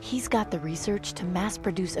 He's got the research to mass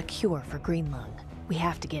produce a cure for green lung. We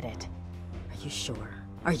have to get it. Are you sure?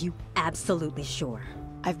 Are you absolutely sure?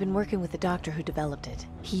 I've been working with the doctor who developed it.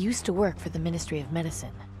 He used to work for the Ministry of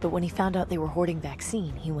Medicine, but when he found out they were hoarding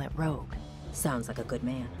vaccine, he went rogue. Sounds like a good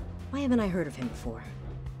man. Why haven't I heard of him before?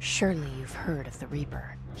 Surely you've heard of the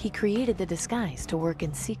Reaper. He created the disguise to work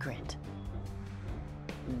in secret.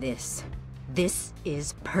 This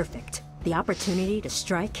is perfect. The opportunity to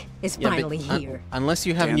strike is finally here. Unless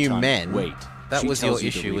you have new men. Wait. That was your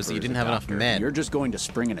issue, was that you didn't have enough men. You're just going to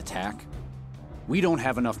spring an attack? We don't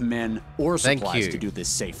have enough men or supplies to do this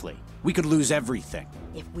safely. We could lose everything.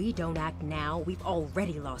 If we don't act now, we've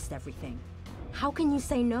already lost everything. How can you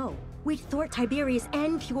say no? We'd thwart Tiberius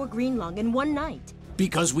and Pure Green Lung in one night.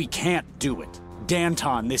 Because we can't do it.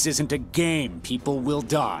 Danton, this isn't a game. People will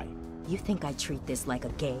die. You think I treat this like a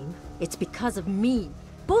game? It's because of me.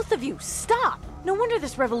 Both of you, stop! No wonder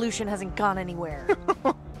this revolution hasn't gone anywhere.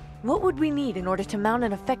 What would we need in order to mount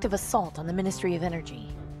an effective assault on the Ministry of Energy?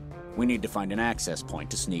 We need to find an access point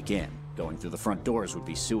to sneak in. Going through the front doors would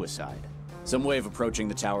be suicide. Some way of approaching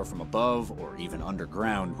the tower from above, or even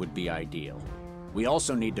underground, would be ideal. We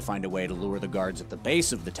also need to find a way to lure the guards at the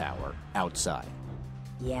base of the tower outside.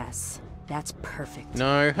 Yes, that's perfect.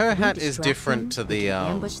 No, her hat is different to the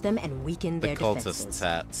ambush them and weaken their cultists'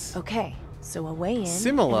 hats. Okay, so a way in.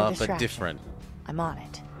 Similar but different. I'm on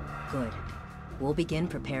it. Good. We'll begin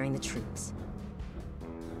preparing the troops.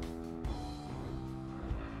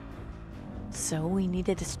 So we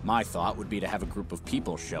needed to... My thought would be to have a group of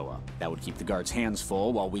people show up. That would keep the guards' hands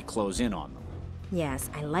full while we close in on them. Yes,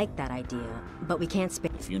 I like that idea, but we can't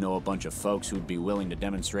spare... If you know a bunch of folks who'd be willing to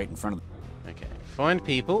demonstrate in front of... Okay, find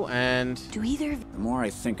people and... Do either... The more I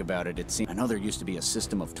think about it, it seems... I know there used to be a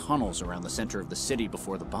system of tunnels around the center of the city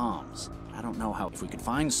before the bombs. I don't know how... If we could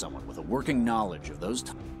find someone with a working knowledge of those...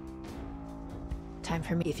 Time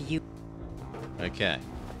for me. If you... Okay.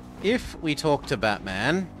 If we talk to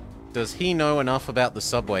Batman, does he know enough about the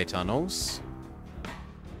subway tunnels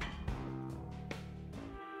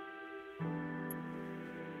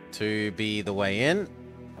to be the way in?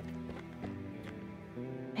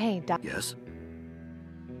 Hey, Doc. Yes?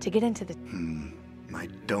 To get into the... I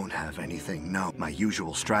don't have anything, no. My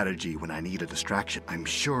usual strategy when I need a distraction. I'm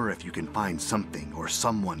sure if you can find something or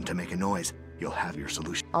someone to make a noise, you'll have your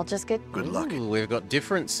solution. I'll just get... Good luck. Ooh, we've got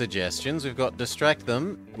different suggestions. We've got distract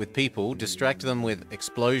them with people, distract them with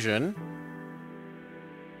explosion.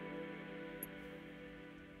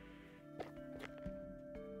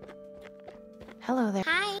 Hello there.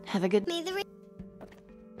 Hi. Have a good...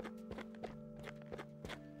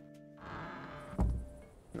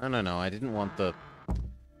 No, I didn't want the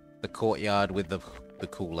courtyard with the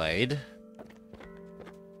Kool-Aid.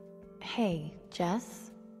 Hey,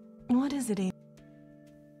 Jess? What is it, Amy?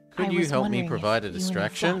 Could you help me provide a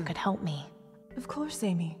distraction? You could help me. Of course,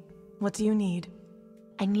 Amy. What do you need?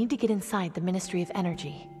 I need to get inside the Ministry of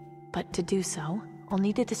Energy. But to do so, I'll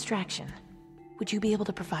need a distraction. Would you be able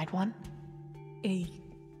to provide one? A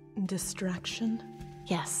distraction?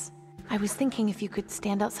 Yes. I was thinking if you could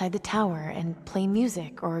stand outside the tower and play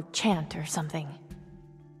music or chant or something.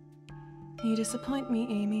 You disappoint me,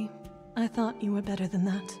 Amy. I thought you were better than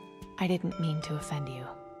that. I didn't mean to offend you.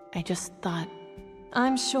 I just thought...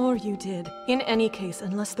 I'm sure you did. In any case,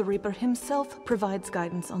 unless the Reaper himself provides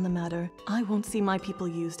guidance on the matter, I won't see my people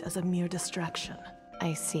used as a mere distraction.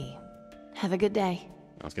 I see. Have a good day.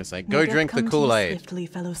 I was gonna say, go drink the Kool-Aid. Swiftly,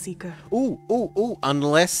 fellow seeker. Ooh,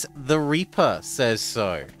 unless the Reaper says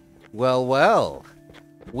so. Well,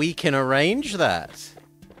 we can arrange that.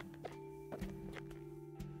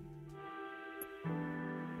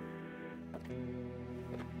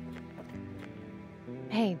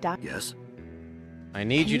 Hey, Doc. Yes? I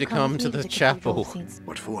need Can you to come come with to me the complete chapel. Goldstein's-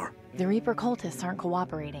 What for? The Reaper cultists aren't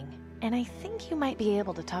cooperating, and I think you might be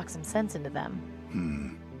able to talk some sense into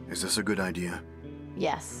them. Is this a good idea?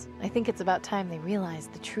 Yes, I think it's about time they realize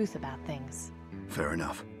the truth about things. Fair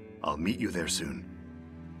enough. I'll meet you there soon.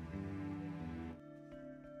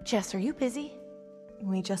 Jess, are you busy?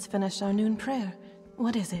 We just finished our noon prayer.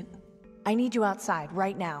 What is it? I need you outside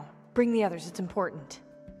right now. Bring the others, it's important.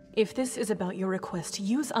 If this is about your request,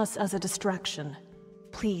 use us as a distraction.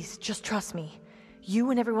 Please, just trust me.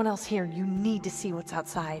 You and everyone else here, you need to see what's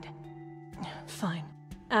outside. Fine.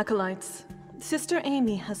 Acolytes, Sister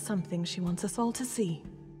Amy has something she wants us all to see.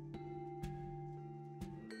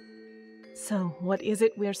 So, what is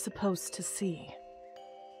it we're supposed to see?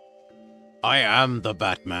 I am the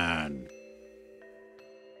Batman.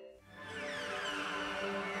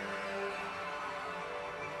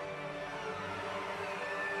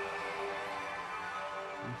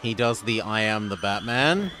 He does the I am the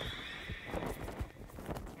Batman.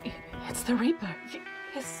 It's the Reaper.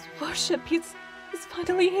 His worship. He's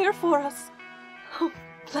finally here for us. Oh,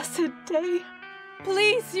 blessed day.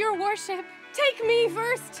 Please, your worship, take me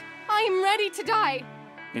first. I am ready to die.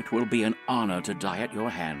 It will be an honor to die at your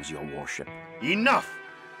hands, your worship. Enough!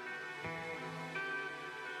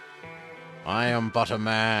 I am but a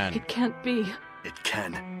man. It can't be. It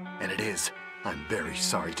can, and it is. I'm very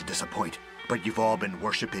sorry to disappoint, but you've all been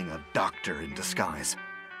worshipping a doctor in disguise.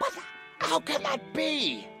 But how can that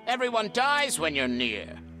be? Everyone dies when you're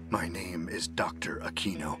near. My name is Dr.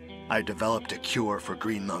 Aquino. I developed a cure for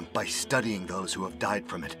green lung by studying those who have died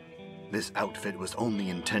from it. This outfit was only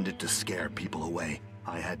intended to scare people away.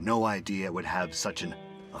 I had no idea it would have such an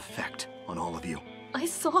effect on all of you. I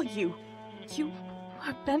saw you. You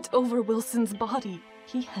were bent over Wilson's body.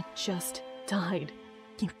 He had just died.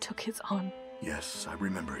 You took his arm. Yes, I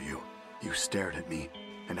remember you. You stared at me,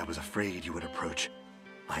 and I was afraid you would approach.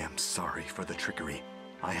 I am sorry for the trickery.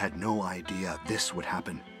 I had no idea this would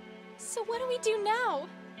happen. So what do we do now?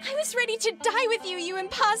 I was ready to die with you, you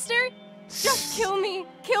imposter! Just kill me!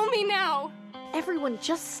 Kill me now! Everyone,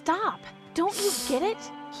 just stop! Don't you get it?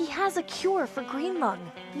 He has a cure for green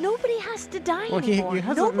lung. Nobody has to die anymore. He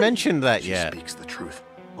hasn't mentioned that yet. She speaks the truth.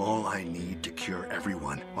 All I need to cure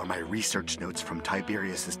everyone are my research notes from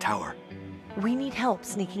Tiberius's tower. We need help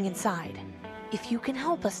sneaking inside. If you can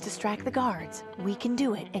help us distract the guards, we can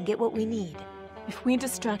do it and get what we need. If we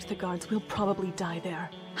distract the guards, we'll probably die there.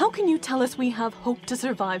 How can you tell us we have hope to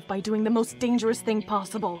survive by doing the most dangerous thing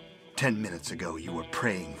possible? 10 minutes ago, you were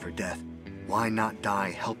praying for death. Why not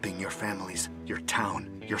die helping your families, your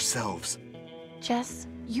town, yourselves? Jess,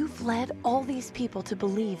 you've led all these people to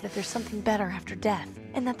believe that there's something better after death,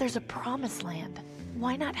 and that there's a promised land.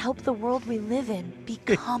 Why not help the world we live in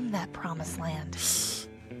become that promised land?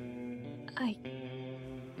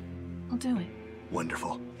 I'll do it.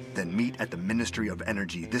 Wonderful. Then meet at the Ministry of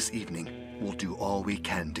Energy this evening. We'll do all we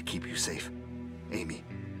can to keep you safe. Amy,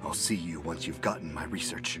 I'll see you once you've gotten my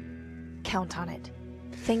research. Count on it.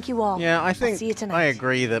 Thank you all. Yeah, I I'll think see you tonight. I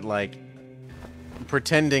agree that, like,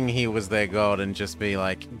 pretending he was their god and just be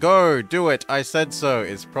like, go, do it, I said so,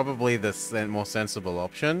 is probably the more sensible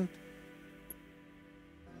option.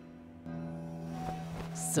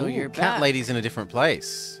 So you're Cat back. Lady's in a different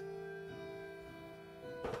place.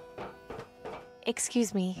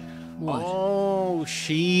 Excuse me. What? Oh,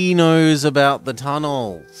 she knows about the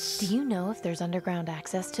tunnels. Do you know if there's underground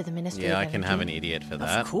access to the Ministry of Yeah, I Energy? can have an idiot for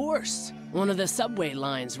that. Of course. One of the subway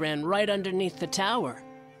lines ran right underneath the tower.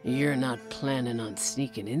 You're not planning on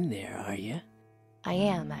sneaking in there, are you? I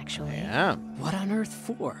am, actually. Yeah. What on earth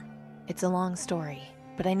for? It's a long story,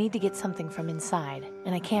 but I need to get something from inside,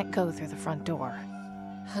 and I can't go through the front door.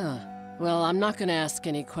 Huh. Well, I'm not gonna ask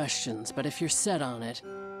any questions, but if you're set on it,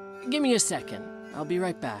 give me a second. I'll be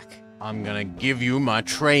right back. I'm gonna give you my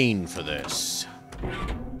train for this.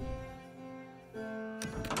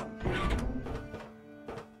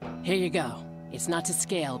 Here you go. It's not to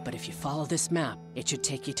scale, but if you follow this map, it should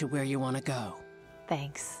take you to where you want to go.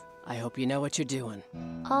 Thanks. I hope you know what you're doing.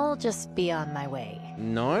 I'll just be on my way.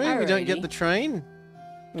 No, we don't get the train?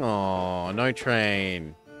 Oh, no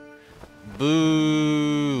train.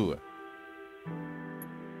 Boo.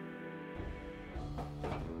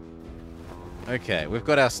 Okay, we've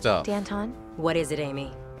got our stuff. Danton? What is it,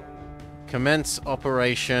 Amy? Commence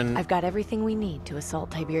operation. I've got everything we need to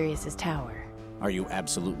assault Tiberius's tower. Are you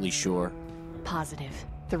absolutely sure? Positive.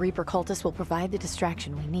 The Reaper cultists will provide the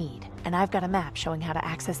distraction we need, and I've got a map showing how to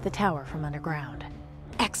access the tower from underground.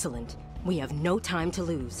 Excellent. We have no time to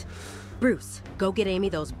lose. Bruce, go get Amy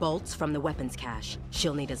those bolts from the weapons cache.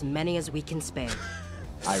 She'll need as many as we can spare.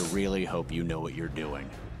 I really hope you know what you're doing.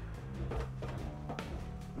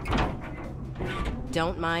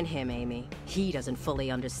 Don't mind him, Amy. He doesn't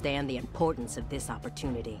fully understand the importance of this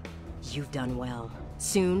opportunity. You've done well.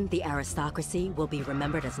 Soon, the aristocracy will be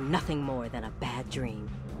remembered as nothing more than a bad dream.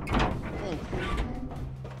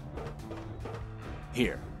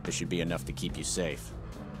 Here, this should be enough to keep you safe.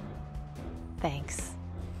 Thanks.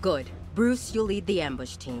 Good. Bruce, you'll lead the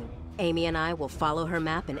ambush team. Amy and I will follow her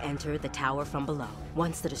map and enter the tower from below.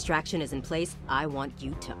 Once the distraction is in place, I want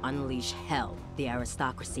you to unleash hell. The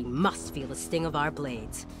aristocracy must feel the sting of our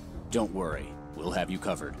blades. Don't worry, we'll have you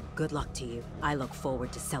covered. Good luck to you. I look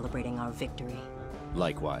forward to celebrating our victory.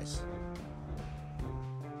 Likewise.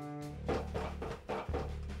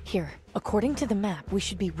 Here, according to the map, we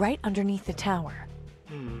should be right underneath the tower.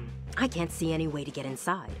 I can't see any way to get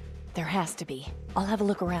inside. There has to be. I'll have a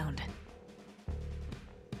look around.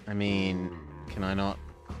 I mean, can I not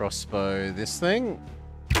crossbow this thing?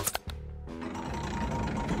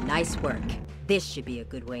 Nice work. This should be a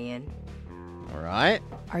good way in. Alright.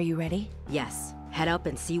 Are you ready? Yes. Head up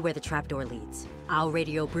and see where the trapdoor leads. I'll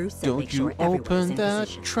radio Bruce and Don't make sure you everyone's open in that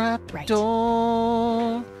position. trap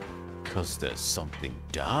door, 'cause there's something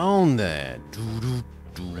down there.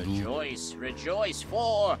 Rejoice, rejoice,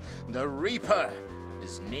 for the Reaper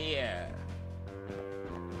is near.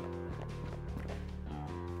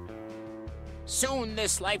 Soon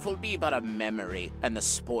this life will be but a memory, and the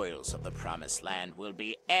spoils of the Promised Land will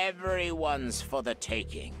be everyone's for the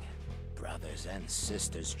taking. Brothers and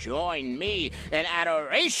sisters, join me in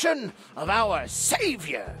adoration of our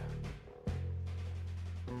Savior.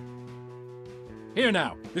 Here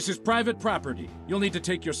now, this is private property. You'll need to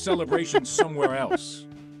take your celebration somewhere else.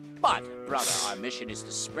 But, brother, our mission is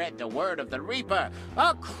to spread the word of the Reaper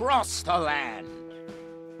across the land.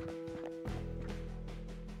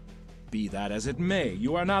 Be that as it may,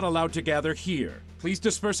 you are not allowed to gather here. Please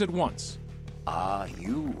disperse at once. Ah,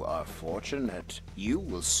 you are fortunate. You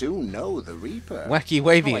will soon know the Reaper. Wacky,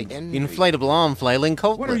 wavy, How I envy inflatable arm flailing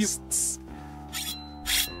cultists.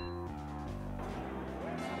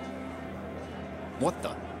 What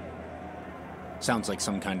the? Sounds like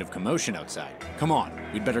some kind of commotion outside. Come on,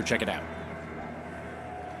 we'd better check it out.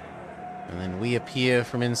 And then we appear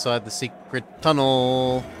from inside the secret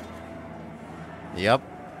tunnel. Yep.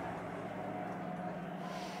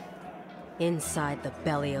 Inside the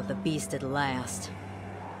belly of the beast at last.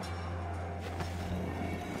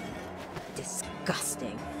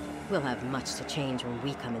 Disgusting. We'll have much to change when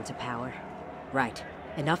we come into power. Right.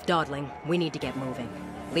 Enough dawdling. We need to get moving.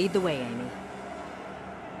 Lead the way, Amy.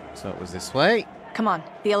 So it was this way. Come on,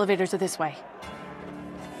 the elevators are this way.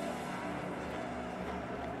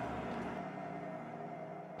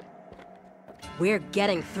 We're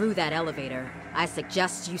getting through that elevator. I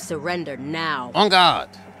suggest you surrender now. On guard.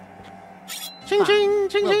 Ching, ching,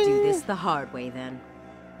 ching, We'll ching. do this the hard way then.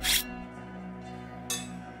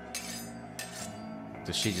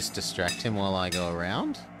 Does she just distract him while I go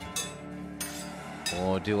around?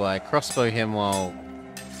 Or do I crossbow him while...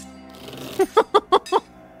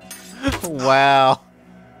 Wow.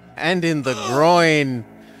 And in the groin.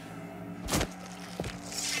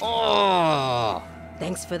 Oh.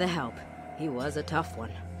 Thanks for the help. He was a tough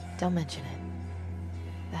one. Don't mention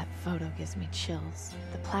it. That photo gives me chills.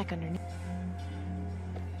 The plaque underneath.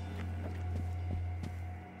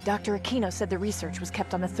 Dr. Aquino said the research was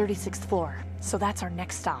kept on the 36th floor, so that's our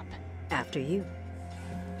next stop. After you.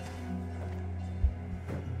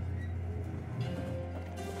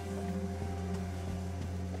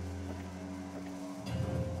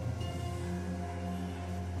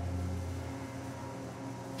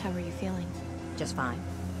 How are you feeling? Just fine.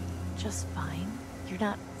 Just fine? You're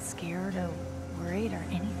not scared or worried or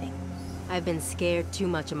anything? I've been scared too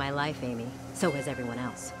much in my life, Amy. So has everyone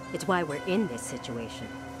else. It's why we're in this situation.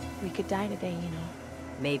 We could die today, you know.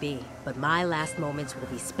 Maybe, but my last moments will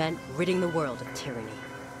be spent ridding the world of tyranny.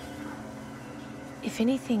 If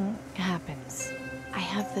anything happens, I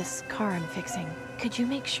have this car I'm fixing. Could you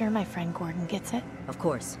make sure my friend Gordon gets it? Of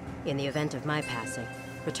course. In the event of my passing,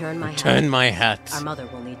 return my hat. Return my hat. Our mother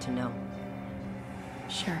will need to know.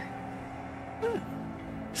 Sure.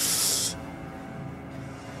 If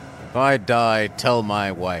I die, tell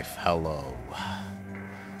my wife hello.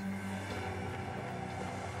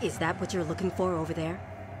 Is that what you're looking for over there?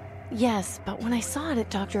 Yes, but when I saw it at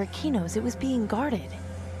Dr. Aquino's, it was being guarded.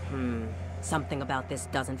 Something about this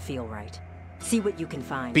doesn't feel right. See what you can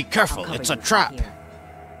find. Be careful, I'll cover it's a you from trap. here.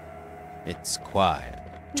 It's quiet.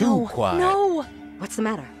 No, Too quiet. No! What's the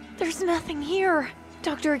matter? There's nothing here.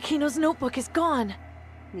 Dr. Aquino's notebook is gone.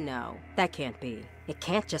 No, that can't be. It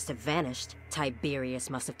can't just have vanished. Tiberius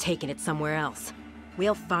must have taken it somewhere else.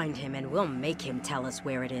 We'll find him and we'll make him tell us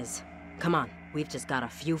where it is. Come on, we've just got a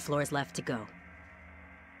few floors left to go.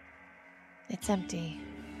 It's empty.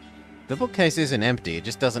 The bookcase isn't empty, it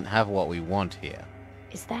just doesn't have what we want here.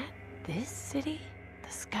 Is that this city?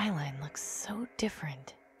 The skyline looks so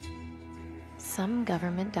different. Some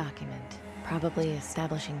government document, probably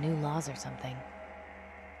establishing new laws or something.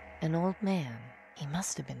 An old man. He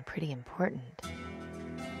must have been pretty important.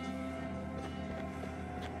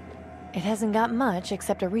 It hasn't got much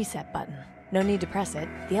except a reset button. No need to press it.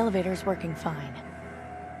 The elevator's working fine.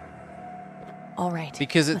 All right.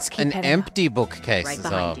 Because it's an empty bookcase, Right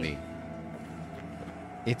behind you. Zarvi.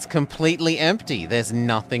 It's completely empty. There's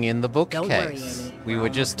nothing in the bookcase. Don't worry, Amy. We We're were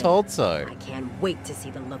just almost told there. so. I can't wait to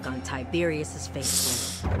see the look on Tiberius's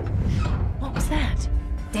face. What was that?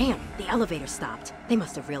 Damn, the elevator stopped. They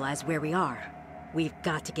must have realized where we are. We've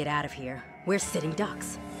got to get out of here. We're sitting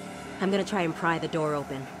ducks. I'm gonna try and pry the door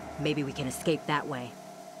open. Maybe we can escape that way.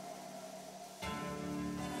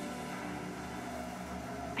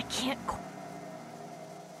 I can't.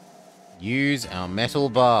 Use our metal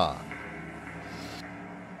bar.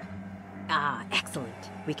 Ah,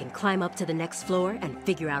 excellent. We can climb up to the next floor and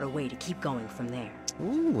figure out a way to keep going from there.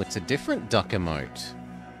 Ooh, it's a different duck emote.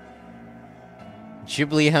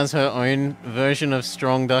 Ghibli has her own version of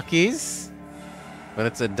strong duckies, but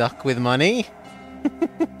it's a duck with money.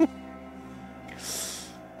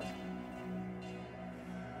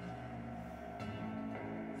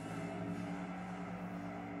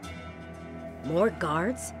 More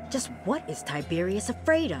guards? Just what is Tiberius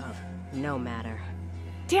afraid of? No matter.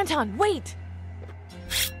 Danton, wait!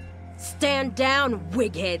 Stand down,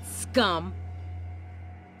 wighead scum!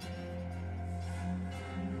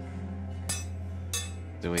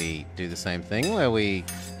 Do we do the same thing where we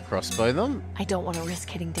crossbow them? I don't want to risk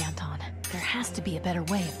hitting Danton. There has to be a better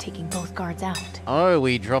way of taking both guards out. Oh,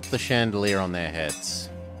 we drop the chandelier on their heads.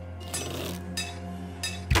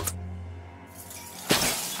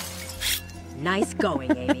 Nice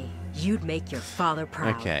going, Amy. You'd make your father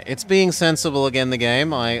proud. Okay, it's being sensible again, the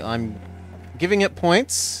game. I'm giving it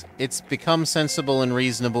points. It's become sensible and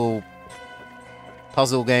reasonable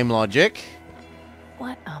puzzle game logic.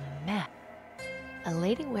 What a mess. A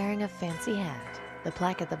lady wearing a fancy hat. The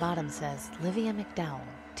plaque at the bottom says, Livia McDowell,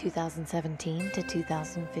 2017 to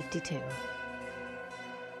 2052.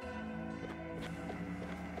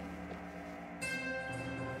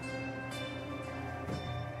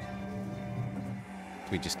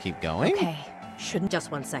 We just keep going? Okay, shouldn't.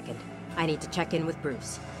 Just 1 second. I need to check in with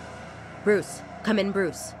Bruce. Bruce, come in,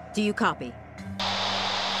 Bruce. Do you copy?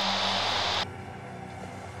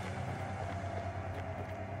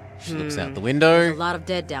 She looks out the window. There's a lot of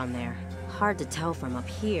dead down there. Hard to tell from up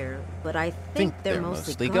here, but I think they're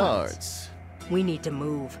mostly guards. We need to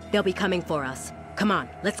move. They'll be coming for us. Come on,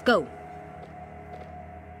 let's go.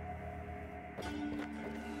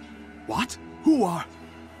 What? Who are?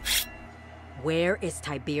 Where is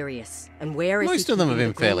Tiberius? And where is Most he of them have keeping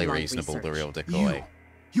been the fairly Greenlight reasonable, the research? real decoy.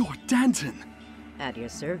 You're Danton. At your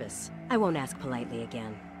service. I won't ask politely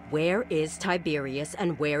again. Where is Tiberius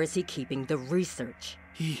and where is he keeping the research?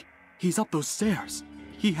 He's up those stairs.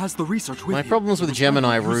 He has the research with My him. problems with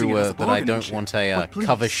Gemini Using Rue it as are a that I bargaining don't chip. want a But please,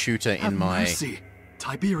 cover shooter have in my mercy.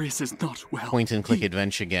 Tiberius is not well. point-and-click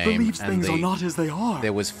adventure game, believes and things are not as they are.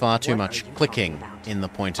 there was far too much clicking in the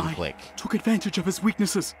point-and-click. Took advantage of his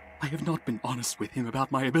weaknesses. I have not been honest with him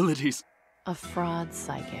about my abilities. A fraud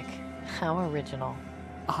psychic. How original.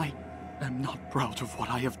 I am not proud of what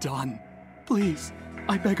I have done. Please,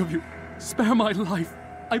 I beg of you, spare my life.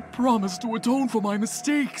 I promise to atone for my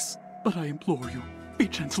mistakes. But I implore you, be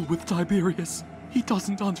gentle with Tiberius. He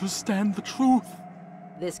doesn't understand the truth.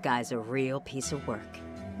 This guy's a real piece of work.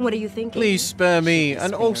 What are you thinking? Please spare me,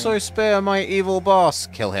 and also spare my evil boss.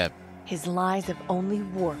 Kill him. His lies have only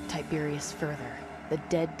warped Tiberius further. The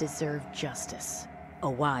dead deserve justice. A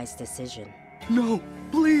wise decision. No,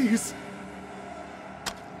 please!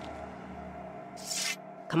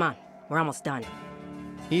 Come on, we're almost done.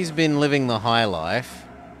 He's been living the high life,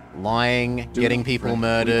 lying, getting people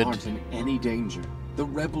murdered. We aren't in any danger. The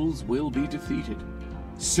rebels will be defeated.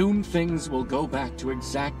 Soon things will go back to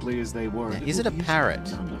exactly as they were. Is it a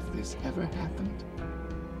parrot? None of this ever happened.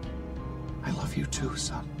 I love you too,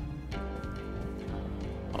 son.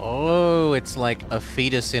 Oh, it's like a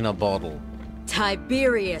fetus in a bottle.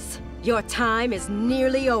 Tiberius, your time is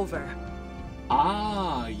nearly over.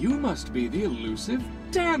 Ah, you must be the elusive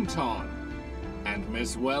Danton. And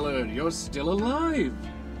Miss Weller, you're still alive.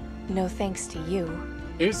 No thanks to you.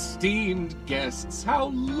 Esteemed guests, how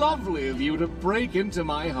lovely of you to break into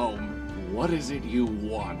my home. What is it you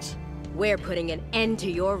want? We're putting an end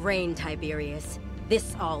to your reign, Tiberius.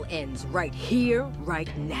 This all ends right here,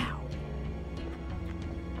 right now.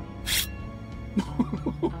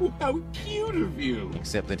 How cute of you!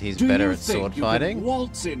 Except that he's Do better you at sword think you fighting. can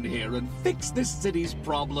waltz in here and fix this city's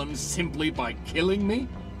problems simply by killing me?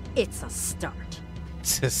 It's a start.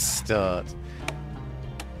 To start.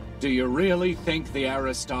 Do you really think the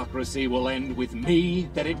aristocracy will end with me,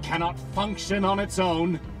 that it cannot function on its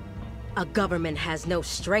own? A government has no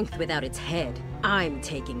strength without its head. I'm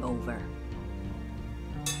taking over.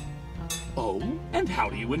 Oh? And how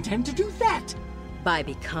do you intend to do that? By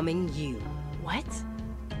becoming you. What?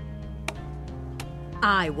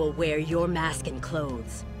 I will wear your mask and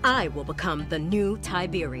clothes. I will become the new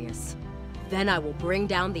Tiberius. Then I will bring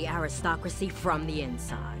down the aristocracy from the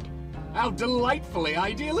inside. How delightfully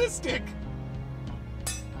idealistic!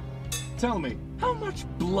 Tell me, how much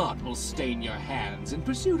blood will stain your hands in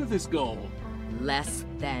pursuit of this goal? Less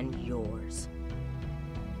than yours.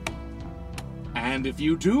 And if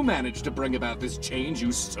you do manage to bring about this change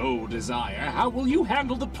you so desire, how will you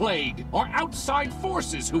handle the plague, or outside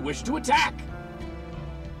forces who wish to attack?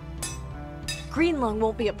 Green lung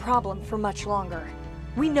won't be a problem for much longer.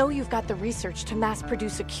 We know you've got the research to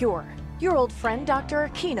mass-produce a cure. Your old friend, Dr.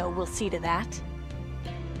 Aquino, will see to that.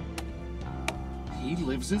 He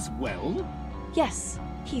lives as well? Yes,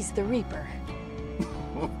 he's the Reaper.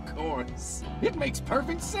 Of course. It makes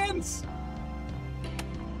perfect sense.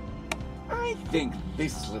 I think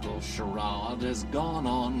this little charade has gone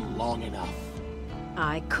on long enough.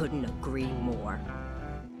 I couldn't agree more.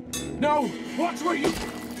 No! What were you...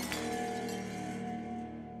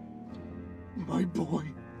 My boy.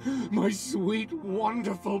 My sweet,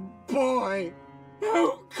 wonderful boy.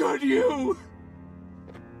 How could you?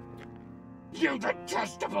 You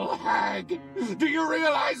detestable hag! Do you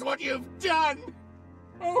realize what you've done?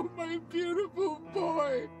 Oh, my beautiful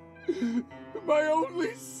boy. My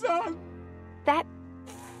only son. That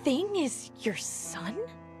thing is your son?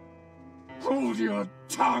 Hold your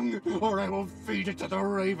tongue, or I will feed it to the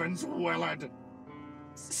ravens, Willard.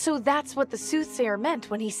 So that's what the soothsayer meant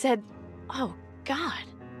when he said, oh, God.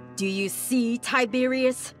 Do you see,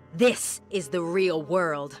 Tiberius? This is the real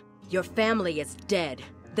world. Your family is dead.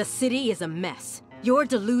 The city is a mess. Your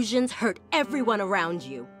delusions hurt everyone around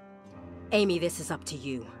you. Amy, this is up to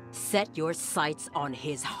you. Set your sights on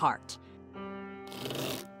his heart.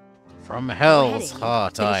 From hell's Amy.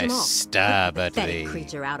 heart Finish I him off. stab Put at the pathetic thee.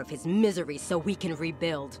 creature out of his misery so we can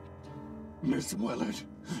rebuild. Miss Willard,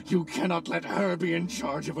 you cannot let her be in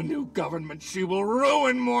charge of a new government. She will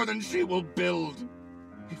ruin more than she will build.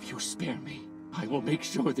 If you spare me, I will make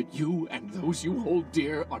sure that you and those you hold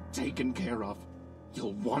dear are taken care of.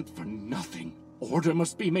 You'll want for nothing. Order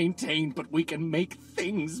must be maintained, but we can make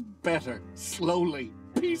things better. Slowly,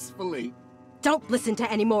 peacefully. Don't listen to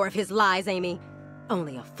any more of his lies, Amy.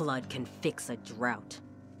 Only a flood can fix a drought.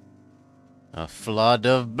 A flood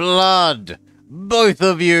of blood! Both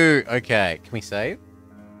of you! Okay, can we save?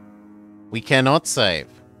 We cannot save.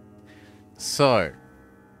 So,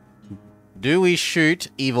 do we shoot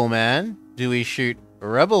Evil Man? Do we shoot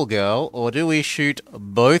Rebel Girl? Or do we shoot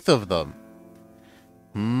both of them?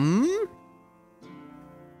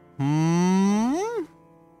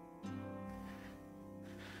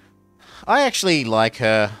 I actually like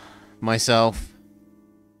her myself.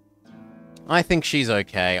 I think she's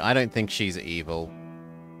okay. I don't think she's evil.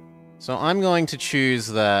 So I'm going to choose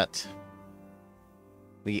that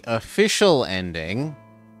the official ending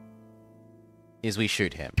is we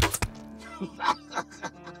shoot him.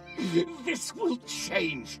 This will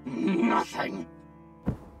change nothing.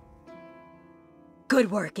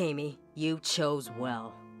 Good work, Amy. You chose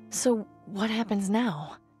well. So, what happens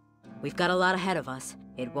now? We've got a lot ahead of us.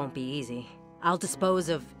 It won't be easy. I'll dispose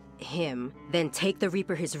of him, then take the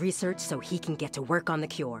Reaper his research so he can get to work on the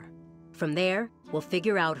cure. From there, we'll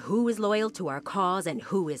figure out who is loyal to our cause and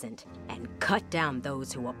who isn't, and cut down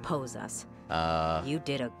those who oppose us. You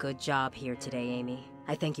did a good job here today, Amy.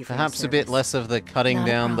 I thank you for Perhaps your a bit service. less of the cutting Not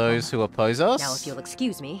a down problem. those who oppose us. Now, if you'll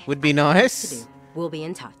excuse me, would be I have work nice. to do. We'll be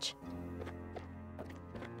in touch.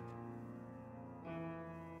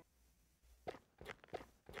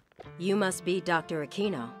 You must be Dr.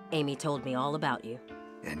 Aquino. Amy told me all about you.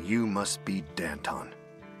 And you must be Danton.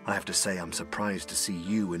 I have to say I'm surprised to see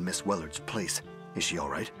you in Miss Willard's place. Is she all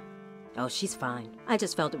right? Oh, she's fine. I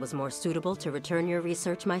just felt it was more suitable to return your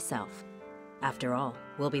research myself. After all,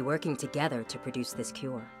 we'll be working together to produce this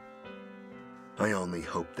cure. I only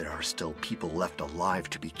hope there are still people left alive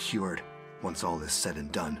to be cured once all is said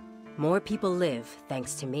and done. More people live,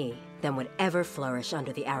 thanks to me, than would ever flourish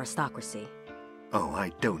under the aristocracy. Oh,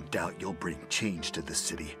 I don't doubt you'll bring change to this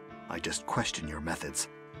city. I just question your methods.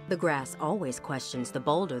 The grass always questions the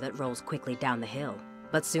boulder that rolls quickly down the hill.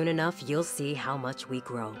 But soon enough, you'll see how much we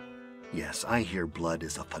grow. Yes, I hear blood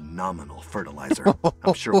is a phenomenal fertilizer.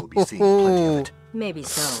 I'm sure we'll be seeing plenty of it. Maybe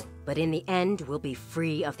so, but in the end, we'll be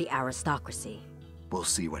free of the aristocracy. We'll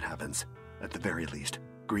see what happens. At the very least,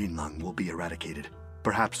 green lung will be eradicated.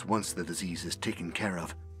 Perhaps once the disease is taken care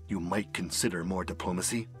of, you might consider more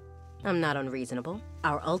diplomacy? I'm not unreasonable.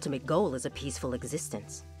 Our ultimate goal is a peaceful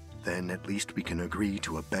existence. Then at least we can agree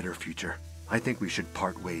to a better future. I think we should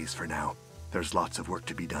part ways for now. There's lots of work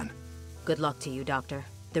to be done. Good luck to you, Doctor.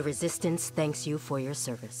 The Resistance thanks you for your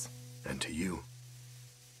service. And to you.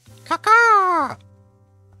 Caca!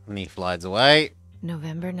 And he flies away.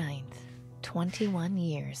 November 9th. 21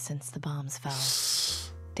 years since the bombs fell.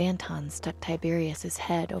 Danton stuck Tiberius's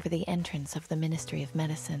head over the entrance of the Ministry of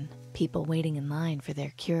Medicine. People waiting in line for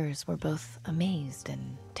their cures were both amazed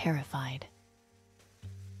and terrified.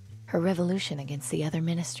 Her revolution against the other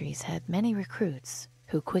ministries had many recruits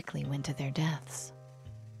who quickly went to their deaths.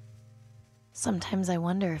 Sometimes I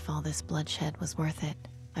wonder if all this bloodshed was worth it.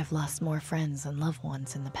 I've lost more friends and loved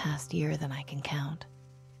ones in the past year than I can count.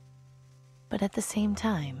 But at the same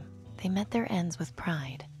time, they met their ends with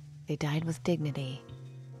pride. They died with dignity.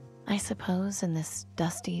 I suppose in this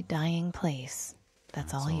dusty, dying place,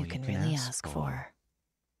 that's all you can really ask for.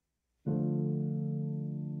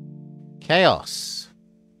 Chaos.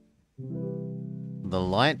 The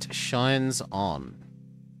light shines on.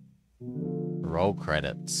 Roll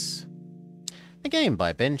credits. A game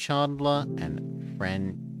by Ben Chandler and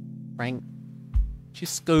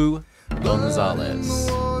Francisco Gonzalez.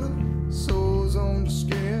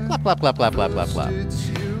 Blap, blap, blap, blap, blap, blap, blap.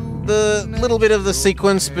 The little bit of the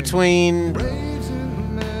sequence between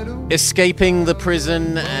escaping the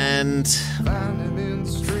prison and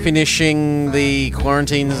finishing the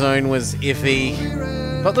quarantine zone was iffy,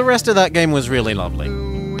 but the rest of that game was really lovely.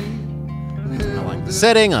 I like the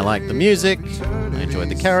setting, I like the music, I enjoyed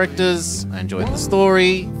the characters, I enjoyed the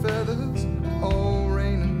story.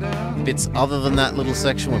 Bits other than that little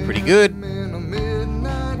section were pretty good.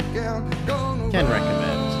 Can recommend.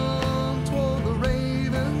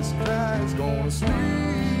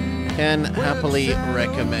 Can happily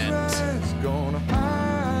recommend.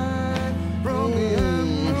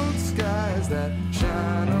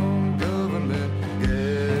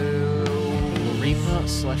 Reaper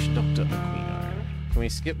 / Dr. Aquino. Can we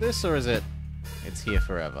skip this, or is it? It's here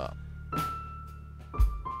forever.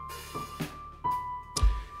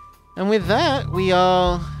 And with that, we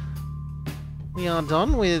are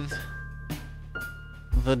done with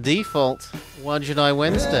the default Wadjet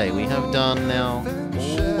Wednesday. We have done now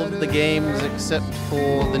all of the games except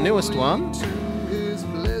for the newest one,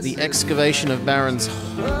 the excavation of Barrow's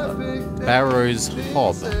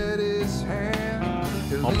Hob.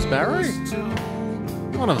 Hobbs Barrow?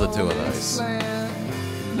 One of the two of those.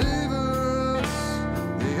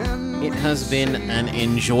 It has been an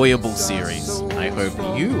enjoyable series. I hope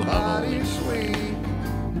you have all enjoyed.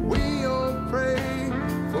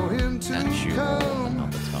 And you all.